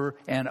over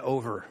and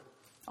over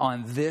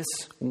on this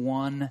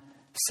one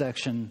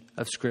section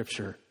of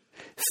Scripture.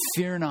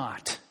 Fear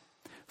not,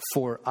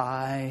 for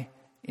I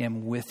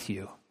am with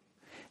you.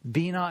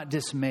 Be not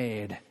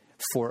dismayed,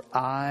 for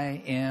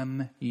I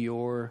am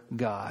your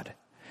God.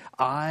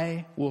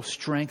 I will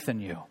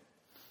strengthen you.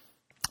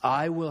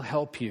 I will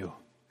help you.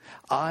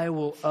 I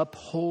will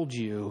uphold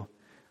you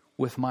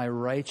with my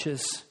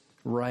righteous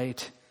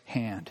right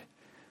hand.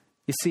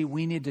 You see,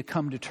 we need to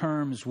come to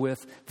terms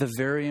with the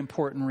very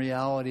important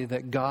reality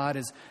that God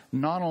is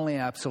not only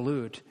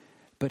absolute,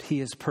 but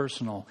He is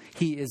personal.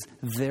 He is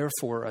there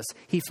for us.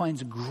 He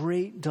finds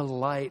great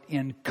delight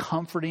in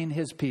comforting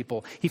His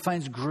people. He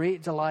finds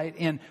great delight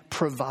in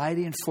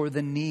providing for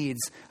the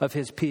needs of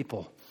His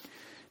people.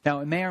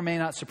 Now, it may or may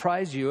not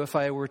surprise you if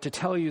I were to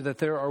tell you that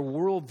there are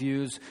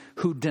worldviews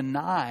who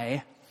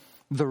deny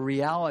the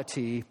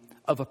reality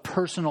of a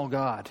personal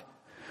God.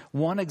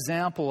 One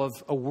example of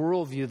a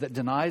worldview that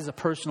denies a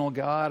personal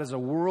God is a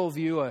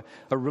worldview,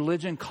 a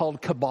religion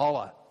called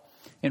Kabbalah.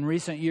 In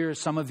recent years,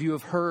 some of you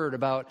have heard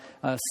about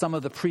some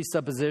of the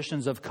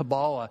presuppositions of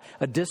Kabbalah,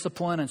 a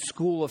discipline and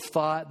school of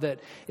thought that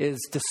is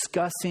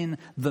discussing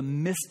the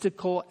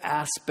mystical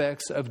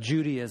aspects of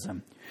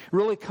Judaism.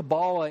 Really,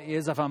 Kabbalah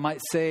is, if I might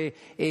say,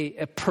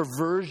 a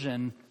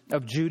perversion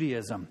of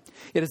Judaism.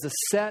 It is a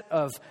set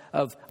of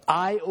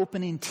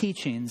eye-opening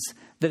teachings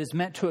that is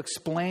meant to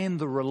explain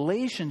the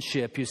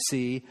relationship, you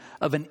see,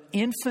 of an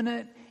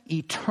infinite,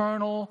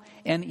 eternal,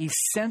 and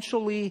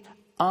essentially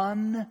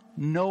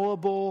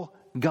unknowable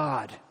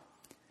God.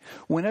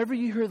 Whenever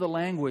you hear the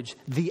language,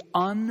 the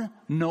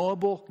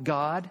unknowable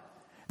God,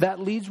 that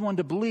leads one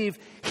to believe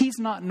He's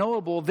not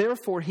knowable,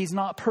 therefore He's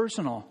not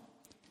personal.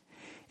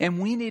 And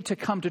we need to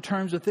come to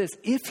terms with this.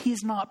 If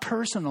He's not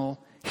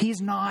personal,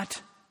 He's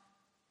not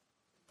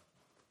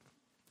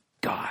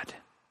God.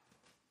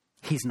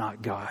 He's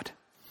not God.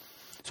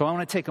 So I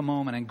want to take a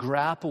moment and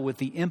grapple with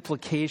the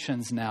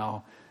implications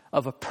now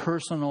of a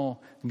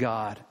personal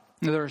God.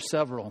 There are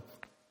several.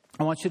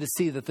 I want you to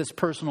see that this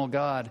personal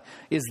God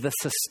is the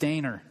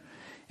sustainer.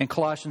 In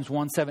Colossians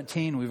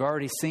 1:17, we've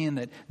already seen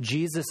that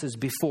Jesus is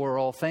before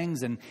all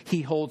things and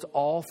He holds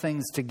all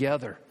things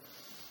together.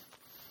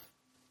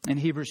 In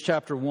Hebrews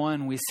chapter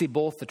 1, we see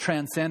both the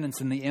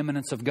transcendence and the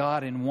immanence of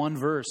God in one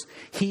verse.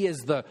 He is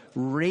the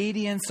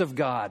radiance of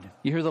God.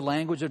 You hear the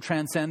language of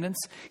transcendence?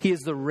 He is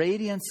the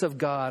radiance of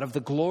God, of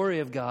the glory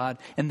of God,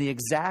 and the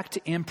exact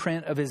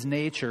imprint of His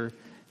nature.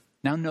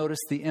 Now notice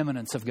the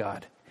immanence of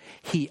God.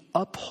 He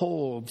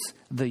upholds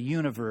the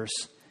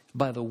universe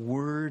by the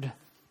word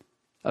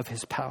of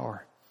His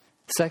power.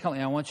 Secondly,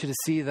 I want you to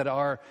see that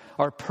our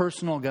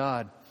personal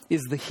God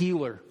is the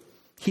healer.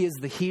 He is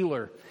the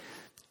healer.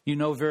 You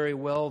know very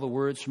well the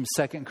words from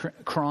 2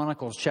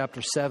 Chronicles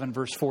chapter 7,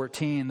 verse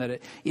 14,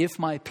 that if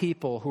my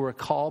people who are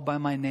called by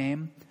my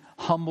name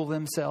humble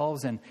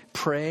themselves and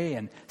pray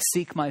and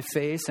seek my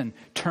face and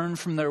turn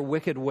from their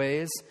wicked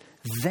ways,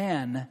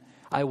 then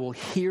I will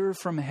hear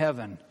from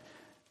heaven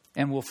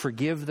and will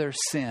forgive their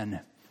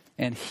sin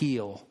and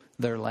heal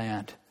their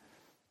land.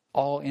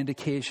 All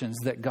indications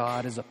that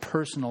God is a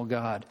personal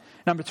God.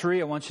 Number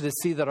 3, I want you to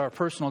see that our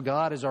personal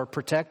God is our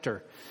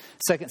protector.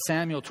 2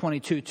 Samuel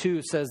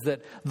 22:2 says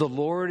that the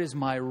Lord is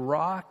my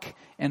rock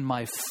and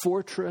my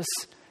fortress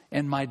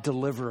and my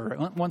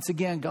deliverer. Once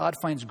again, God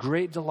finds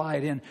great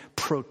delight in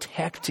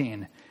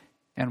protecting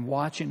and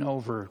watching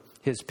over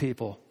his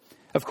people.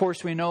 Of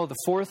course, we know the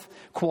fourth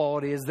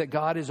quality is that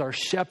God is our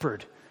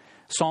shepherd.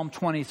 Psalm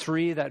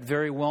 23, that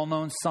very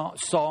well-known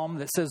psalm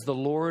that says, "The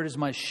Lord is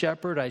my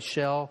shepherd, I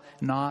shall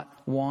not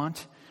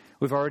want."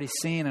 We've already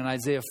seen in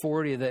Isaiah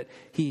 40 that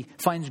he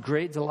finds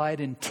great delight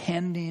in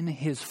tending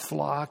his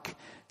flock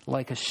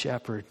like a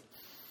shepherd.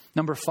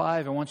 Number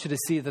 5, I want you to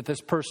see that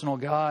this personal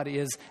God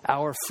is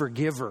our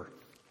forgiver.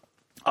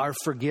 Our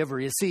forgiver.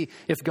 You see,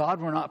 if God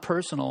were not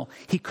personal,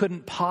 he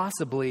couldn't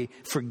possibly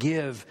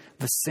forgive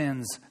the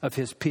sins of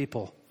his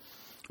people.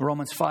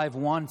 Romans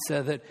 5:1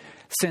 said that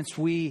since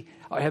we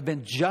have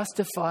been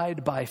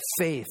justified by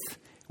faith,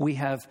 we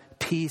have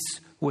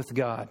peace with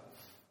God.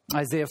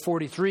 Isaiah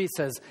 43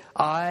 says,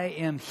 "I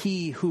am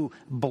he who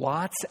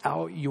blots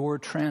out your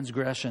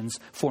transgressions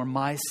for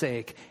my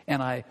sake,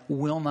 and I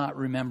will not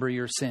remember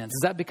your sins."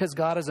 Is that because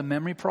God has a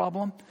memory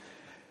problem?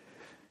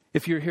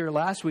 If you're here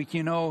last week,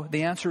 you know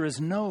the answer is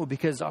no,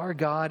 because our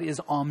God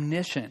is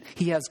omniscient.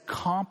 He has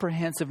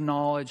comprehensive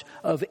knowledge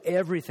of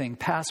everything,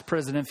 past,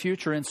 present, and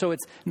future. And so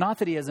it's not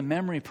that he has a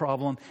memory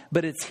problem,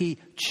 but it's he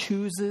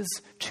chooses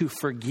to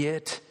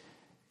forget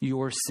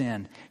your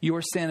sin.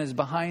 Your sin is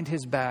behind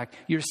his back.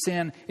 Your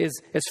sin is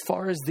as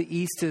far as the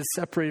east is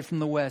separated from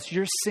the west.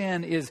 Your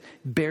sin is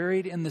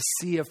buried in the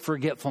sea of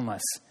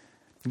forgetfulness.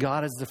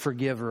 God is the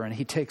forgiver, and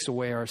he takes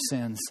away our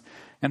sins.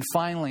 And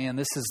finally, and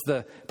this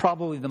is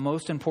probably the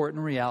most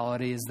important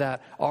reality, is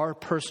that our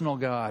personal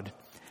God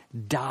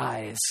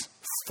dies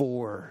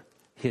for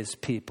his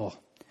people.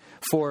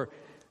 For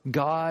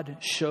God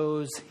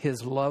shows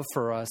his love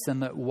for us,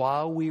 and that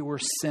while we were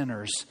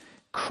sinners,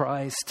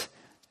 Christ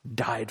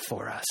died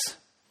for us.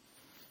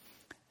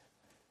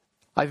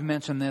 I've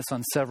mentioned this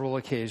on several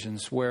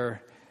occasions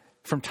where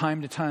from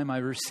time to time I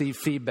receive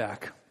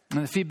feedback.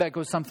 And the feedback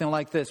goes something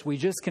like this: we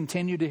just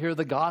continue to hear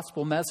the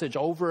gospel message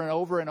over and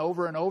over and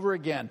over and over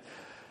again.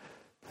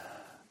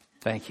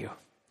 Thank you.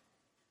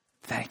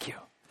 Thank you.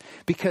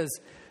 Because,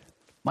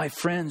 my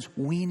friends,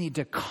 we need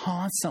to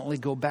constantly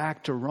go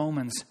back to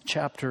Romans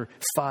chapter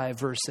 5,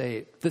 verse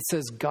 8, that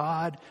says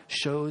God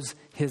shows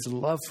his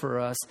love for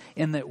us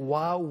in that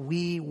while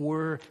we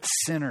were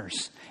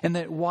sinners, and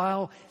that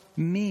while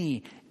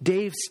me,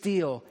 Dave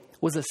Steele,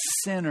 was a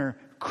sinner,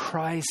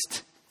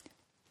 Christ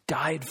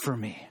died for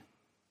me.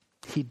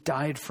 He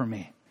died for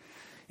me.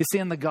 You see,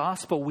 in the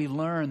gospel, we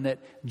learn that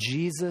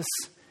Jesus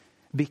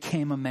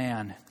became a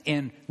man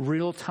in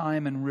real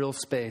time and real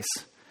space.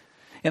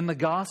 In the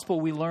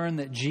gospel, we learn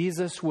that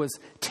Jesus was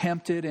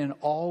tempted in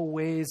all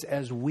ways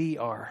as we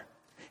are,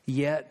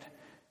 yet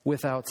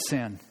without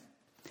sin.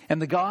 In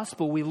the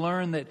gospel, we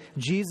learn that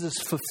Jesus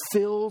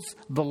fulfills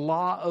the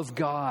law of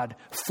God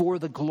for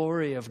the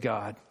glory of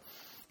God.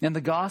 In the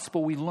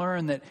gospel, we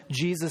learn that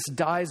Jesus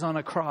dies on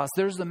a cross.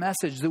 There's the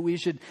message that we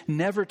should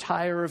never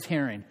tire of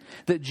hearing,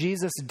 that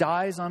Jesus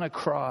dies on a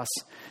cross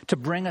to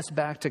bring us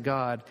back to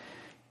God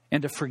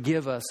and to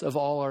forgive us of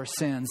all our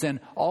sins.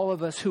 And all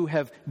of us who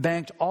have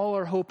banked all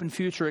our hope and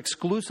future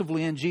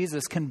exclusively in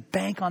Jesus can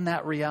bank on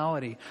that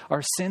reality.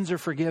 Our sins are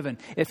forgiven.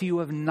 If you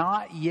have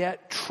not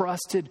yet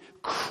trusted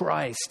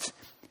Christ,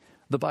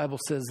 the Bible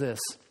says this: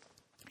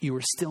 you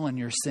are still in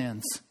your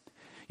sins.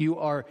 You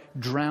are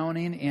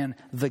drowning in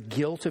the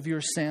guilt of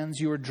your sins.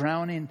 You are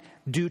drowning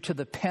due to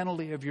the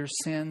penalty of your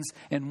sins.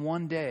 And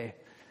one day,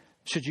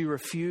 should you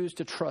refuse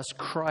to trust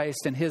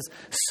Christ and his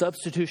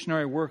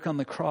substitutionary work on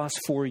the cross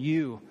for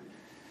you,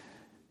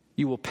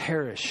 you will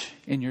perish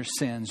in your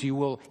sins. You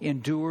will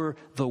endure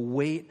the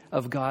weight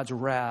of God's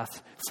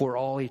wrath for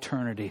all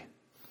eternity.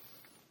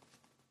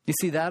 You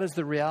see, that is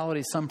the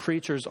reality some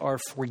preachers are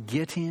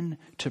forgetting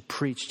to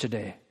preach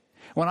today.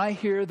 When I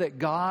hear that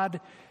God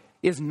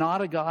is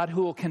not a God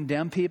who will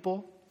condemn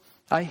people,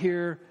 I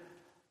hear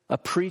a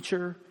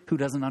preacher who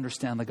doesn't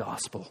understand the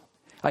gospel.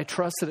 I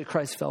trust that at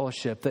Christ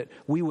Fellowship that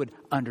we would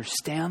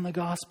understand the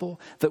gospel,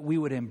 that we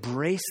would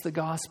embrace the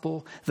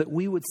gospel, that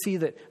we would see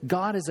that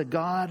God is a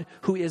God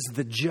who is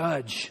the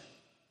judge.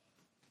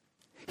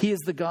 He is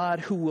the God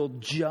who will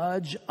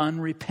judge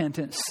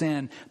unrepentant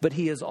sin, but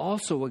he is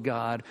also a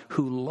God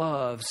who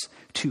loves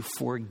to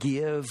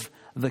forgive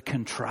the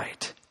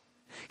contrite.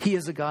 He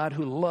is a God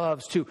who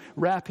loves to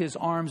wrap his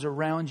arms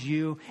around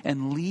you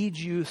and lead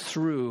you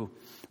through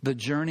the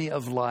journey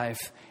of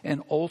life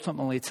and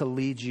ultimately to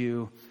lead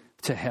you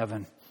to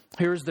heaven.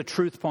 Here's the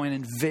truth point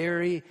in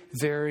very,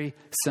 very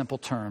simple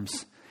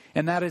terms.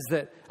 And that is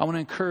that I want to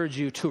encourage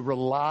you to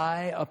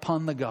rely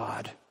upon the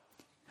God,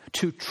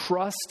 to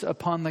trust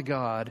upon the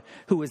God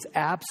who is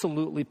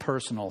absolutely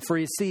personal. For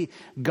you see,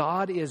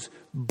 God is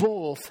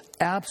both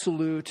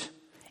absolute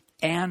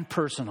and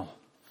personal.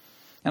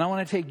 And I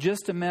want to take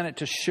just a minute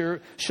to show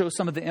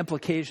some of the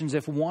implications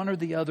if one or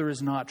the other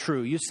is not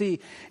true. You see,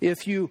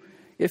 if you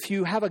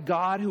have a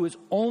God who is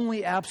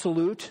only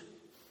absolute,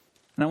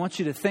 and I want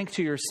you to think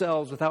to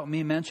yourselves without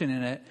me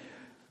mentioning it,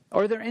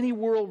 are there any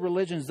world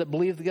religions that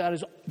believe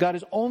that God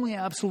is only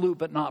absolute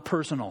but not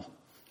personal?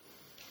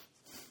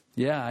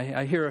 Yeah,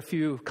 I hear a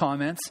few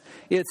comments.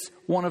 It's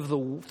one of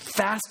the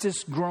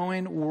fastest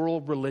growing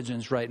world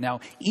religions right now,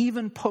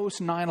 even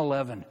post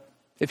 9/11,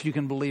 if you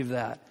can believe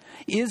that.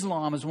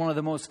 Islam is one of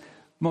the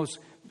most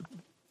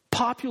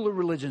popular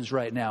religions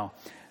right now.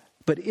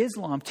 But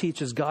Islam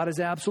teaches God is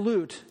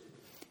absolute,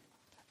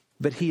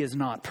 but he is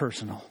not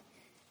personal.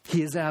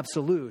 He is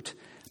absolute,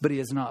 but he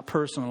is not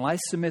personal. I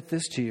submit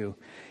this to you.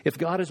 If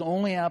God is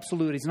only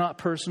absolute, he's not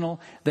personal,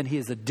 then he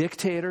is a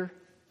dictator.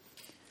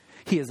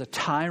 He is a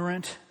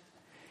tyrant.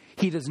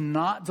 He does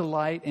not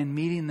delight in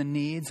meeting the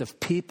needs of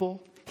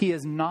people. He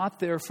is not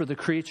there for the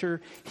creature.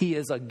 He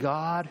is a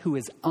God who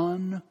is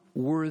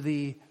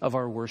unworthy of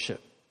our worship.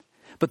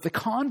 But the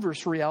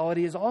converse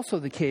reality is also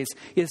the case,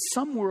 is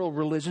some world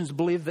religions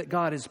believe that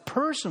God is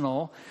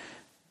personal,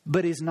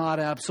 but he's not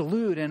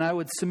absolute. And I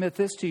would submit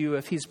this to you,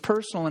 if he's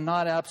personal and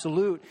not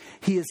absolute,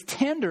 he is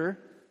tender,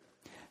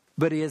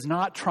 but he is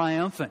not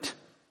triumphant.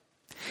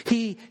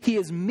 He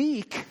is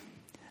meek,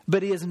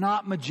 but he is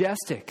not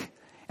majestic.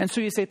 And so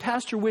you say,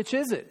 Pastor, which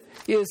is it?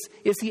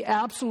 Is he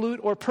absolute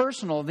or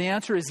personal? The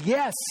answer is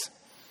yes.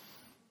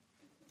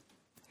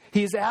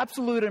 He is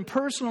absolute and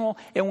personal.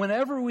 And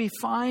whenever we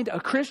find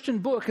a Christian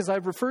book, as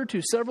I've referred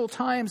to several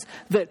times,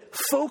 that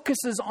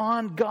focuses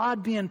on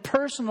God being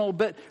personal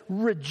but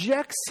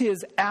rejects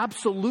his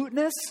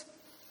absoluteness,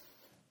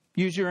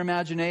 use your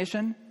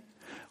imagination,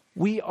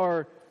 we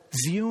are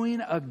viewing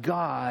a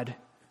God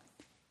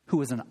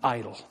who is an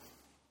idol.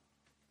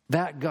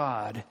 That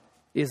God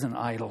is an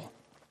idol.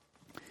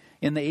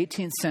 In the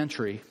 18th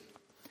century,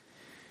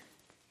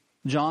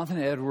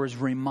 Jonathan Edwards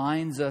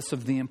reminds us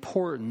of the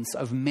importance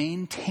of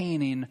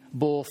maintaining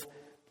both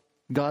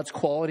God's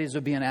qualities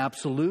of being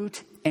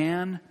absolute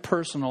and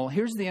personal.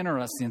 Here's the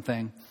interesting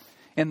thing.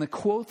 In the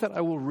quote that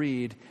I will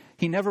read,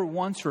 he never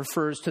once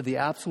refers to the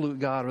absolute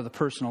God or the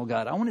personal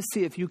God. I want to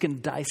see if you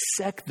can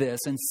dissect this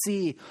and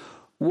see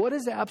what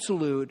is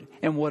absolute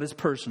and what is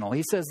personal.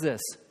 He says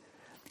this,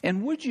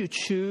 "And would you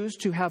choose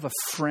to have a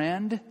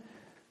friend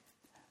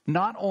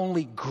not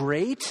only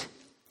great,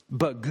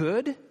 but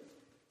good?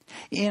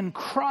 In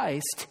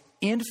Christ,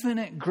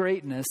 infinite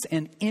greatness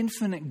and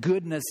infinite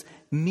goodness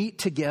meet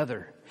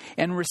together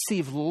and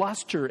receive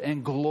luster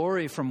and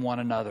glory from one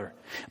another.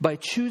 By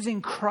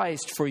choosing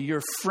Christ for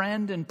your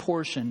friend and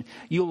portion,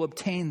 you'll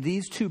obtain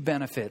these two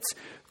benefits.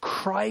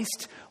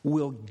 Christ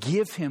will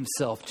give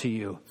himself to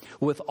you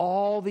with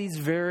all these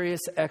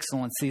various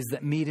excellencies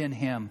that meet in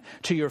him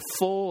to your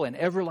full and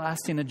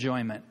everlasting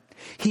enjoyment.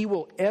 He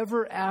will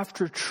ever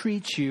after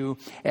treat you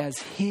as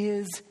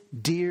his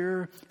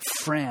dear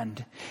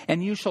friend,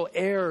 and you shall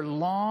ere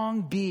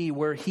long be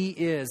where he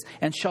is,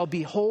 and shall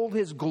behold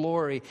his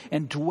glory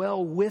and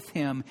dwell with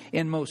him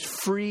in most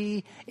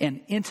free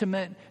and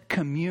intimate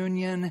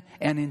communion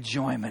and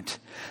enjoyment.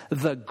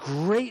 The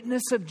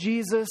greatness of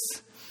Jesus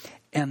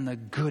and the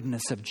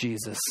goodness of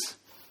Jesus."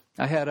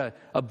 I had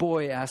a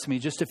boy ask me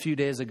just a few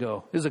days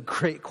ago. It was a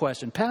great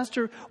question.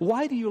 "Pastor,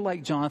 why do you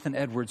like Jonathan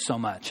Edwards so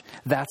much?"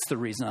 That's the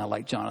reason I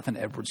like Jonathan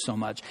Edwards so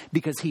much,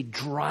 because he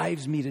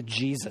drives me to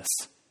Jesus.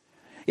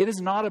 It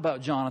is not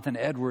about Jonathan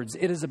Edwards.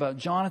 It is about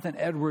Jonathan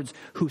Edwards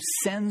who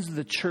sends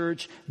the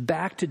church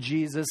back to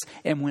Jesus.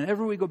 And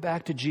whenever we go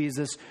back to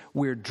Jesus,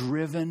 we're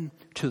driven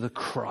to the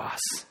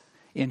cross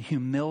in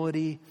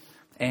humility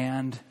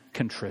and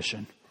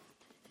contrition.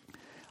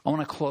 I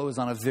want to close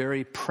on a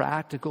very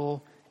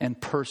practical and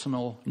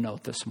personal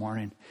note this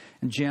morning.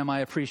 And Jim,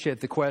 I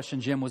appreciate the question.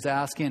 Jim was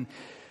asking,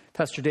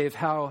 "Pastor Dave,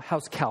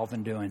 how's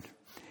Calvin doing?"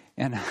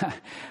 And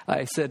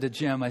I said to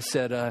Jim,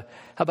 how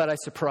about I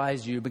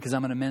surprise you, because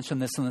I'm going to mention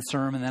this in the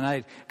sermon. And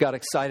I got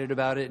excited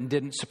about it and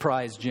didn't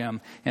surprise Jim.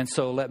 And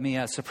so let me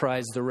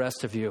surprise the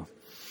rest of you.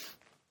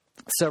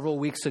 Several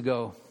weeks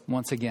ago,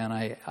 once again,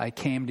 I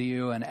came to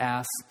you and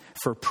asked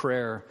for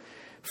prayer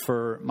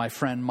for my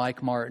friend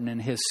Mike Martin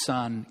and his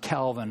son,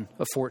 Calvin,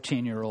 a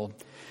 14-year-old.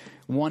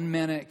 1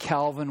 minute,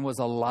 Calvin was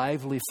a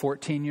lively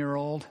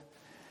 14-year-old.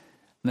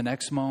 The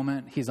next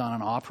moment, he's on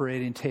an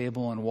operating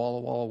table in Walla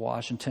Walla,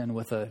 Washington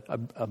with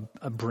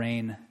a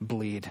brain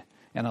bleed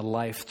and a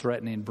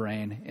life-threatening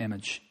brain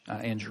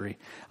injury.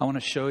 I want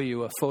to show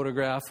you a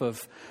photograph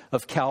of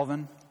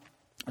Calvin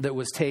that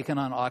was taken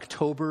on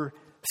October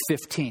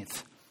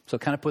 15th. So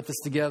kind of put this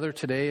together.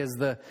 Today is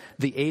the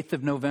 8th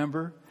of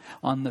November.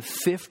 On the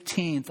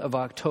 15th of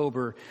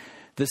October,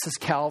 this is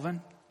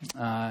Calvin.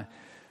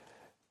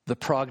 The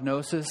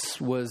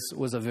prognosis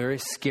was a very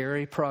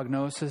scary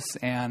prognosis,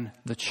 and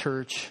the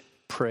church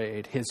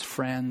prayed. His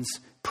friends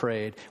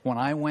prayed. When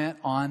I went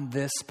on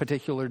this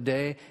particular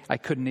day, I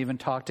couldn't even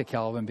talk to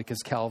Calvin because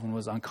Calvin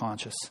was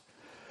unconscious.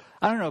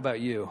 I don't know about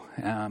you.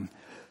 I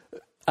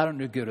don't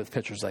do good with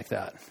pictures like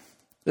that.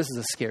 This is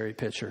a scary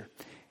picture.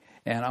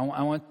 And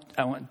I want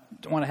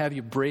to have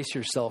you brace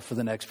yourself for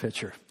the next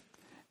picture,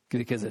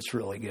 because it's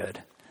really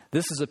good.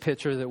 This is a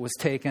picture that was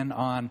taken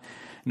on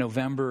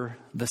November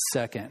the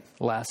 2nd,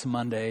 last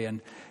Monday.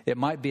 And it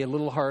might be a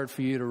little hard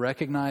for you to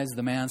recognize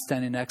the man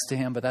standing next to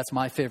him, but that's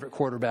my favorite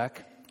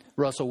quarterback,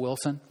 Russell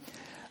Wilson.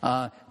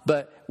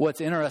 But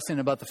what's interesting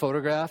about the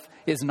photograph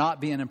is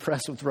not being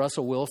impressed with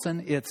Russell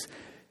Wilson. It's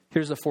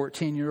Here's a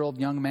 14-year-old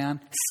young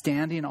man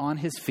standing on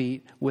his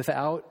feet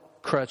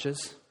without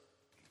crutches,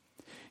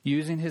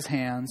 using his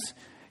hands,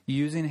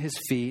 using his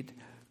feet,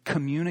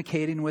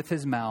 communicating with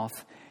his mouth.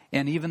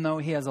 And even though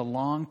he has a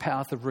long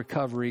path of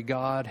recovery,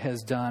 God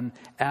has done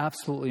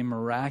absolutely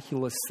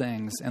miraculous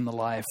things in the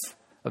life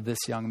of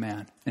this young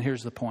man. And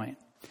here's the point.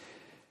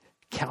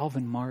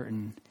 Calvin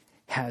Martin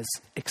has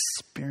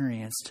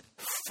experienced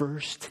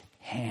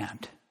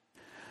firsthand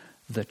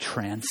the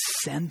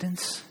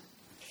transcendence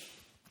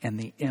and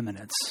the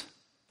immanence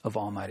of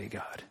Almighty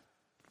God.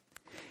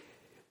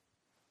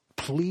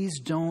 Please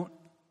don't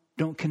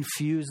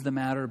confuse the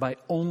matter by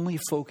only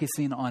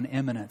focusing on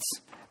immanence,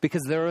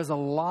 because there is a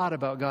lot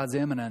about God's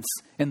immanence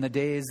in the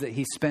days that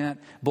he spent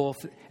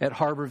both at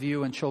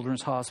Harborview and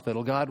Children's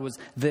Hospital. God was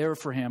there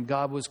for him.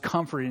 God was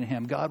comforting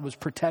him. God was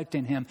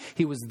protecting him.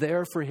 He was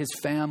there for his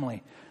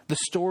family. The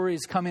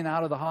stories coming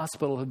out of the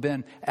hospital have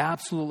been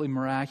absolutely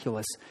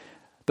miraculous.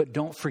 But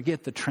don't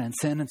forget the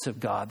transcendence of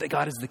God, that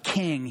God is the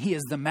king. He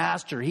is the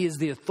master. He is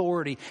the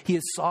authority. He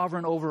is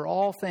sovereign over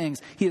all things.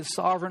 He is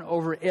sovereign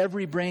over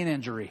every brain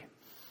injury.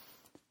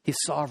 He's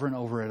sovereign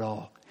over it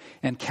all.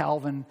 And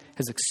Calvin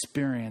has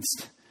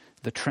experienced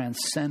the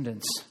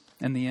transcendence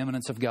and the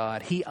immanence of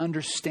God. He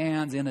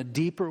understands in a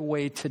deeper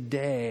way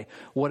today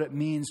what it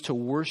means to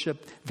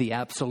worship the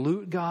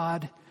absolute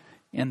God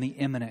and the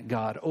immanent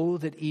God. Oh,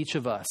 that each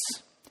of us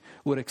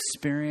would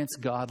experience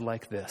God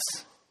like this.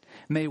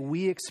 May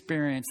we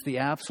experience the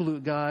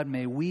absolute God.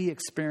 May we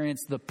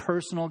experience the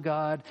personal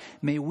God.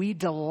 May we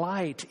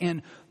delight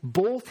in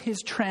both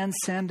his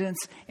transcendence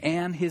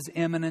and his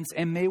immanence.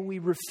 And may we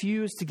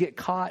refuse to get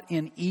caught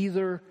in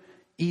either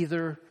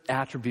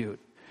attribute.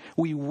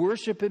 We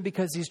worship him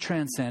because he's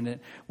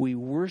transcendent. We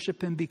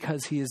worship him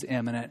because he is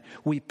immanent.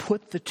 We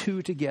put the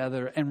two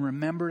together and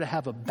remember to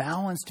have a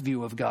balanced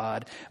view of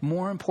God.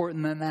 More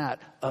important than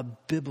that, a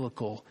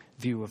biblical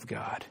view of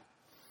God.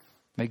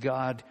 May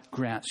God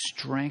grant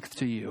strength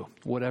to you,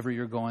 whatever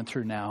you're going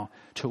through now,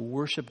 to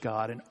worship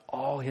God in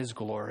all his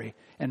glory.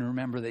 And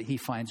remember that he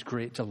finds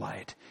great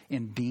delight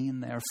in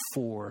being there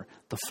for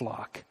the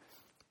flock.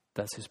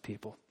 That's his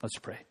people. Let's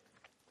pray.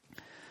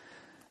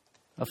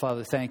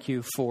 Father, thank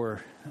you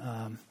for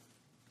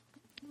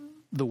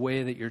the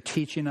way that you're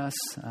teaching us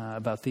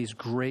about these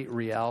great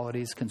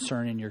realities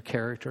concerning your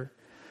character.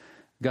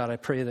 God, I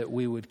pray that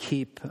we would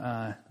keep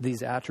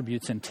these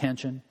attributes in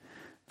tension,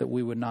 that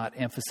we would not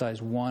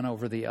emphasize one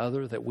over the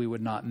other, that we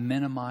would not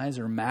minimize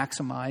or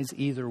maximize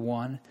either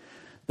one,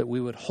 that we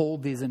would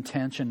hold these in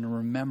tension and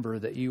remember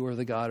that you are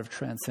the God of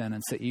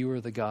transcendence, that you are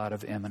the God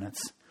of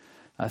immanence.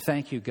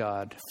 Thank you,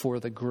 God, for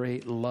the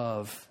great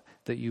love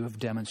that you have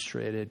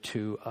demonstrated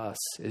to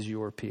us as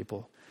your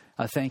people.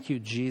 Thank you,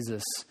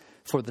 Jesus,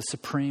 for the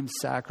supreme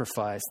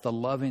sacrifice, the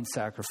loving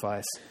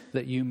sacrifice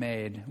that you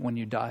made when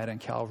you died on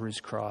Calvary's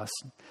cross.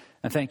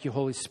 And thank you,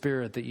 Holy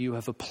Spirit, that you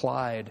have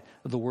applied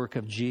the work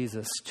of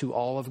Jesus to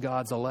all of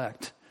God's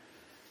elect.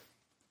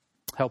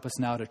 Help us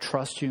now to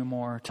trust you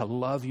more, to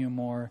love you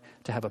more,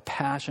 to have a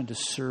passion to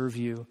serve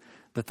you,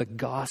 that the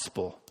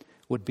gospel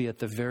would be at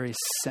the very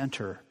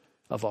center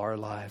of our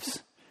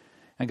lives.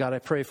 And God, I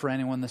pray for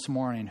anyone this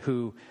morning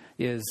who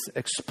is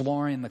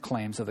exploring the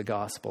claims of the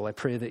gospel. I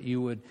pray that you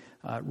would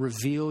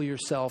reveal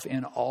yourself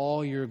in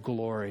all your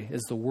glory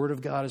as the word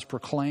of God is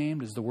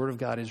proclaimed, as the word of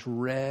God is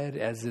read,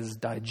 as is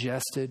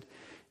digested.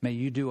 May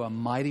you do a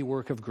mighty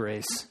work of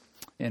grace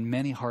in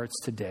many hearts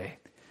today.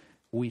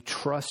 We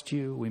trust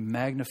you, we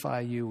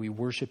magnify you, we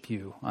worship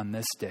you on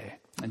this day.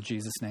 In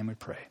Jesus' name we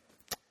pray.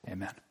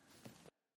 Amen.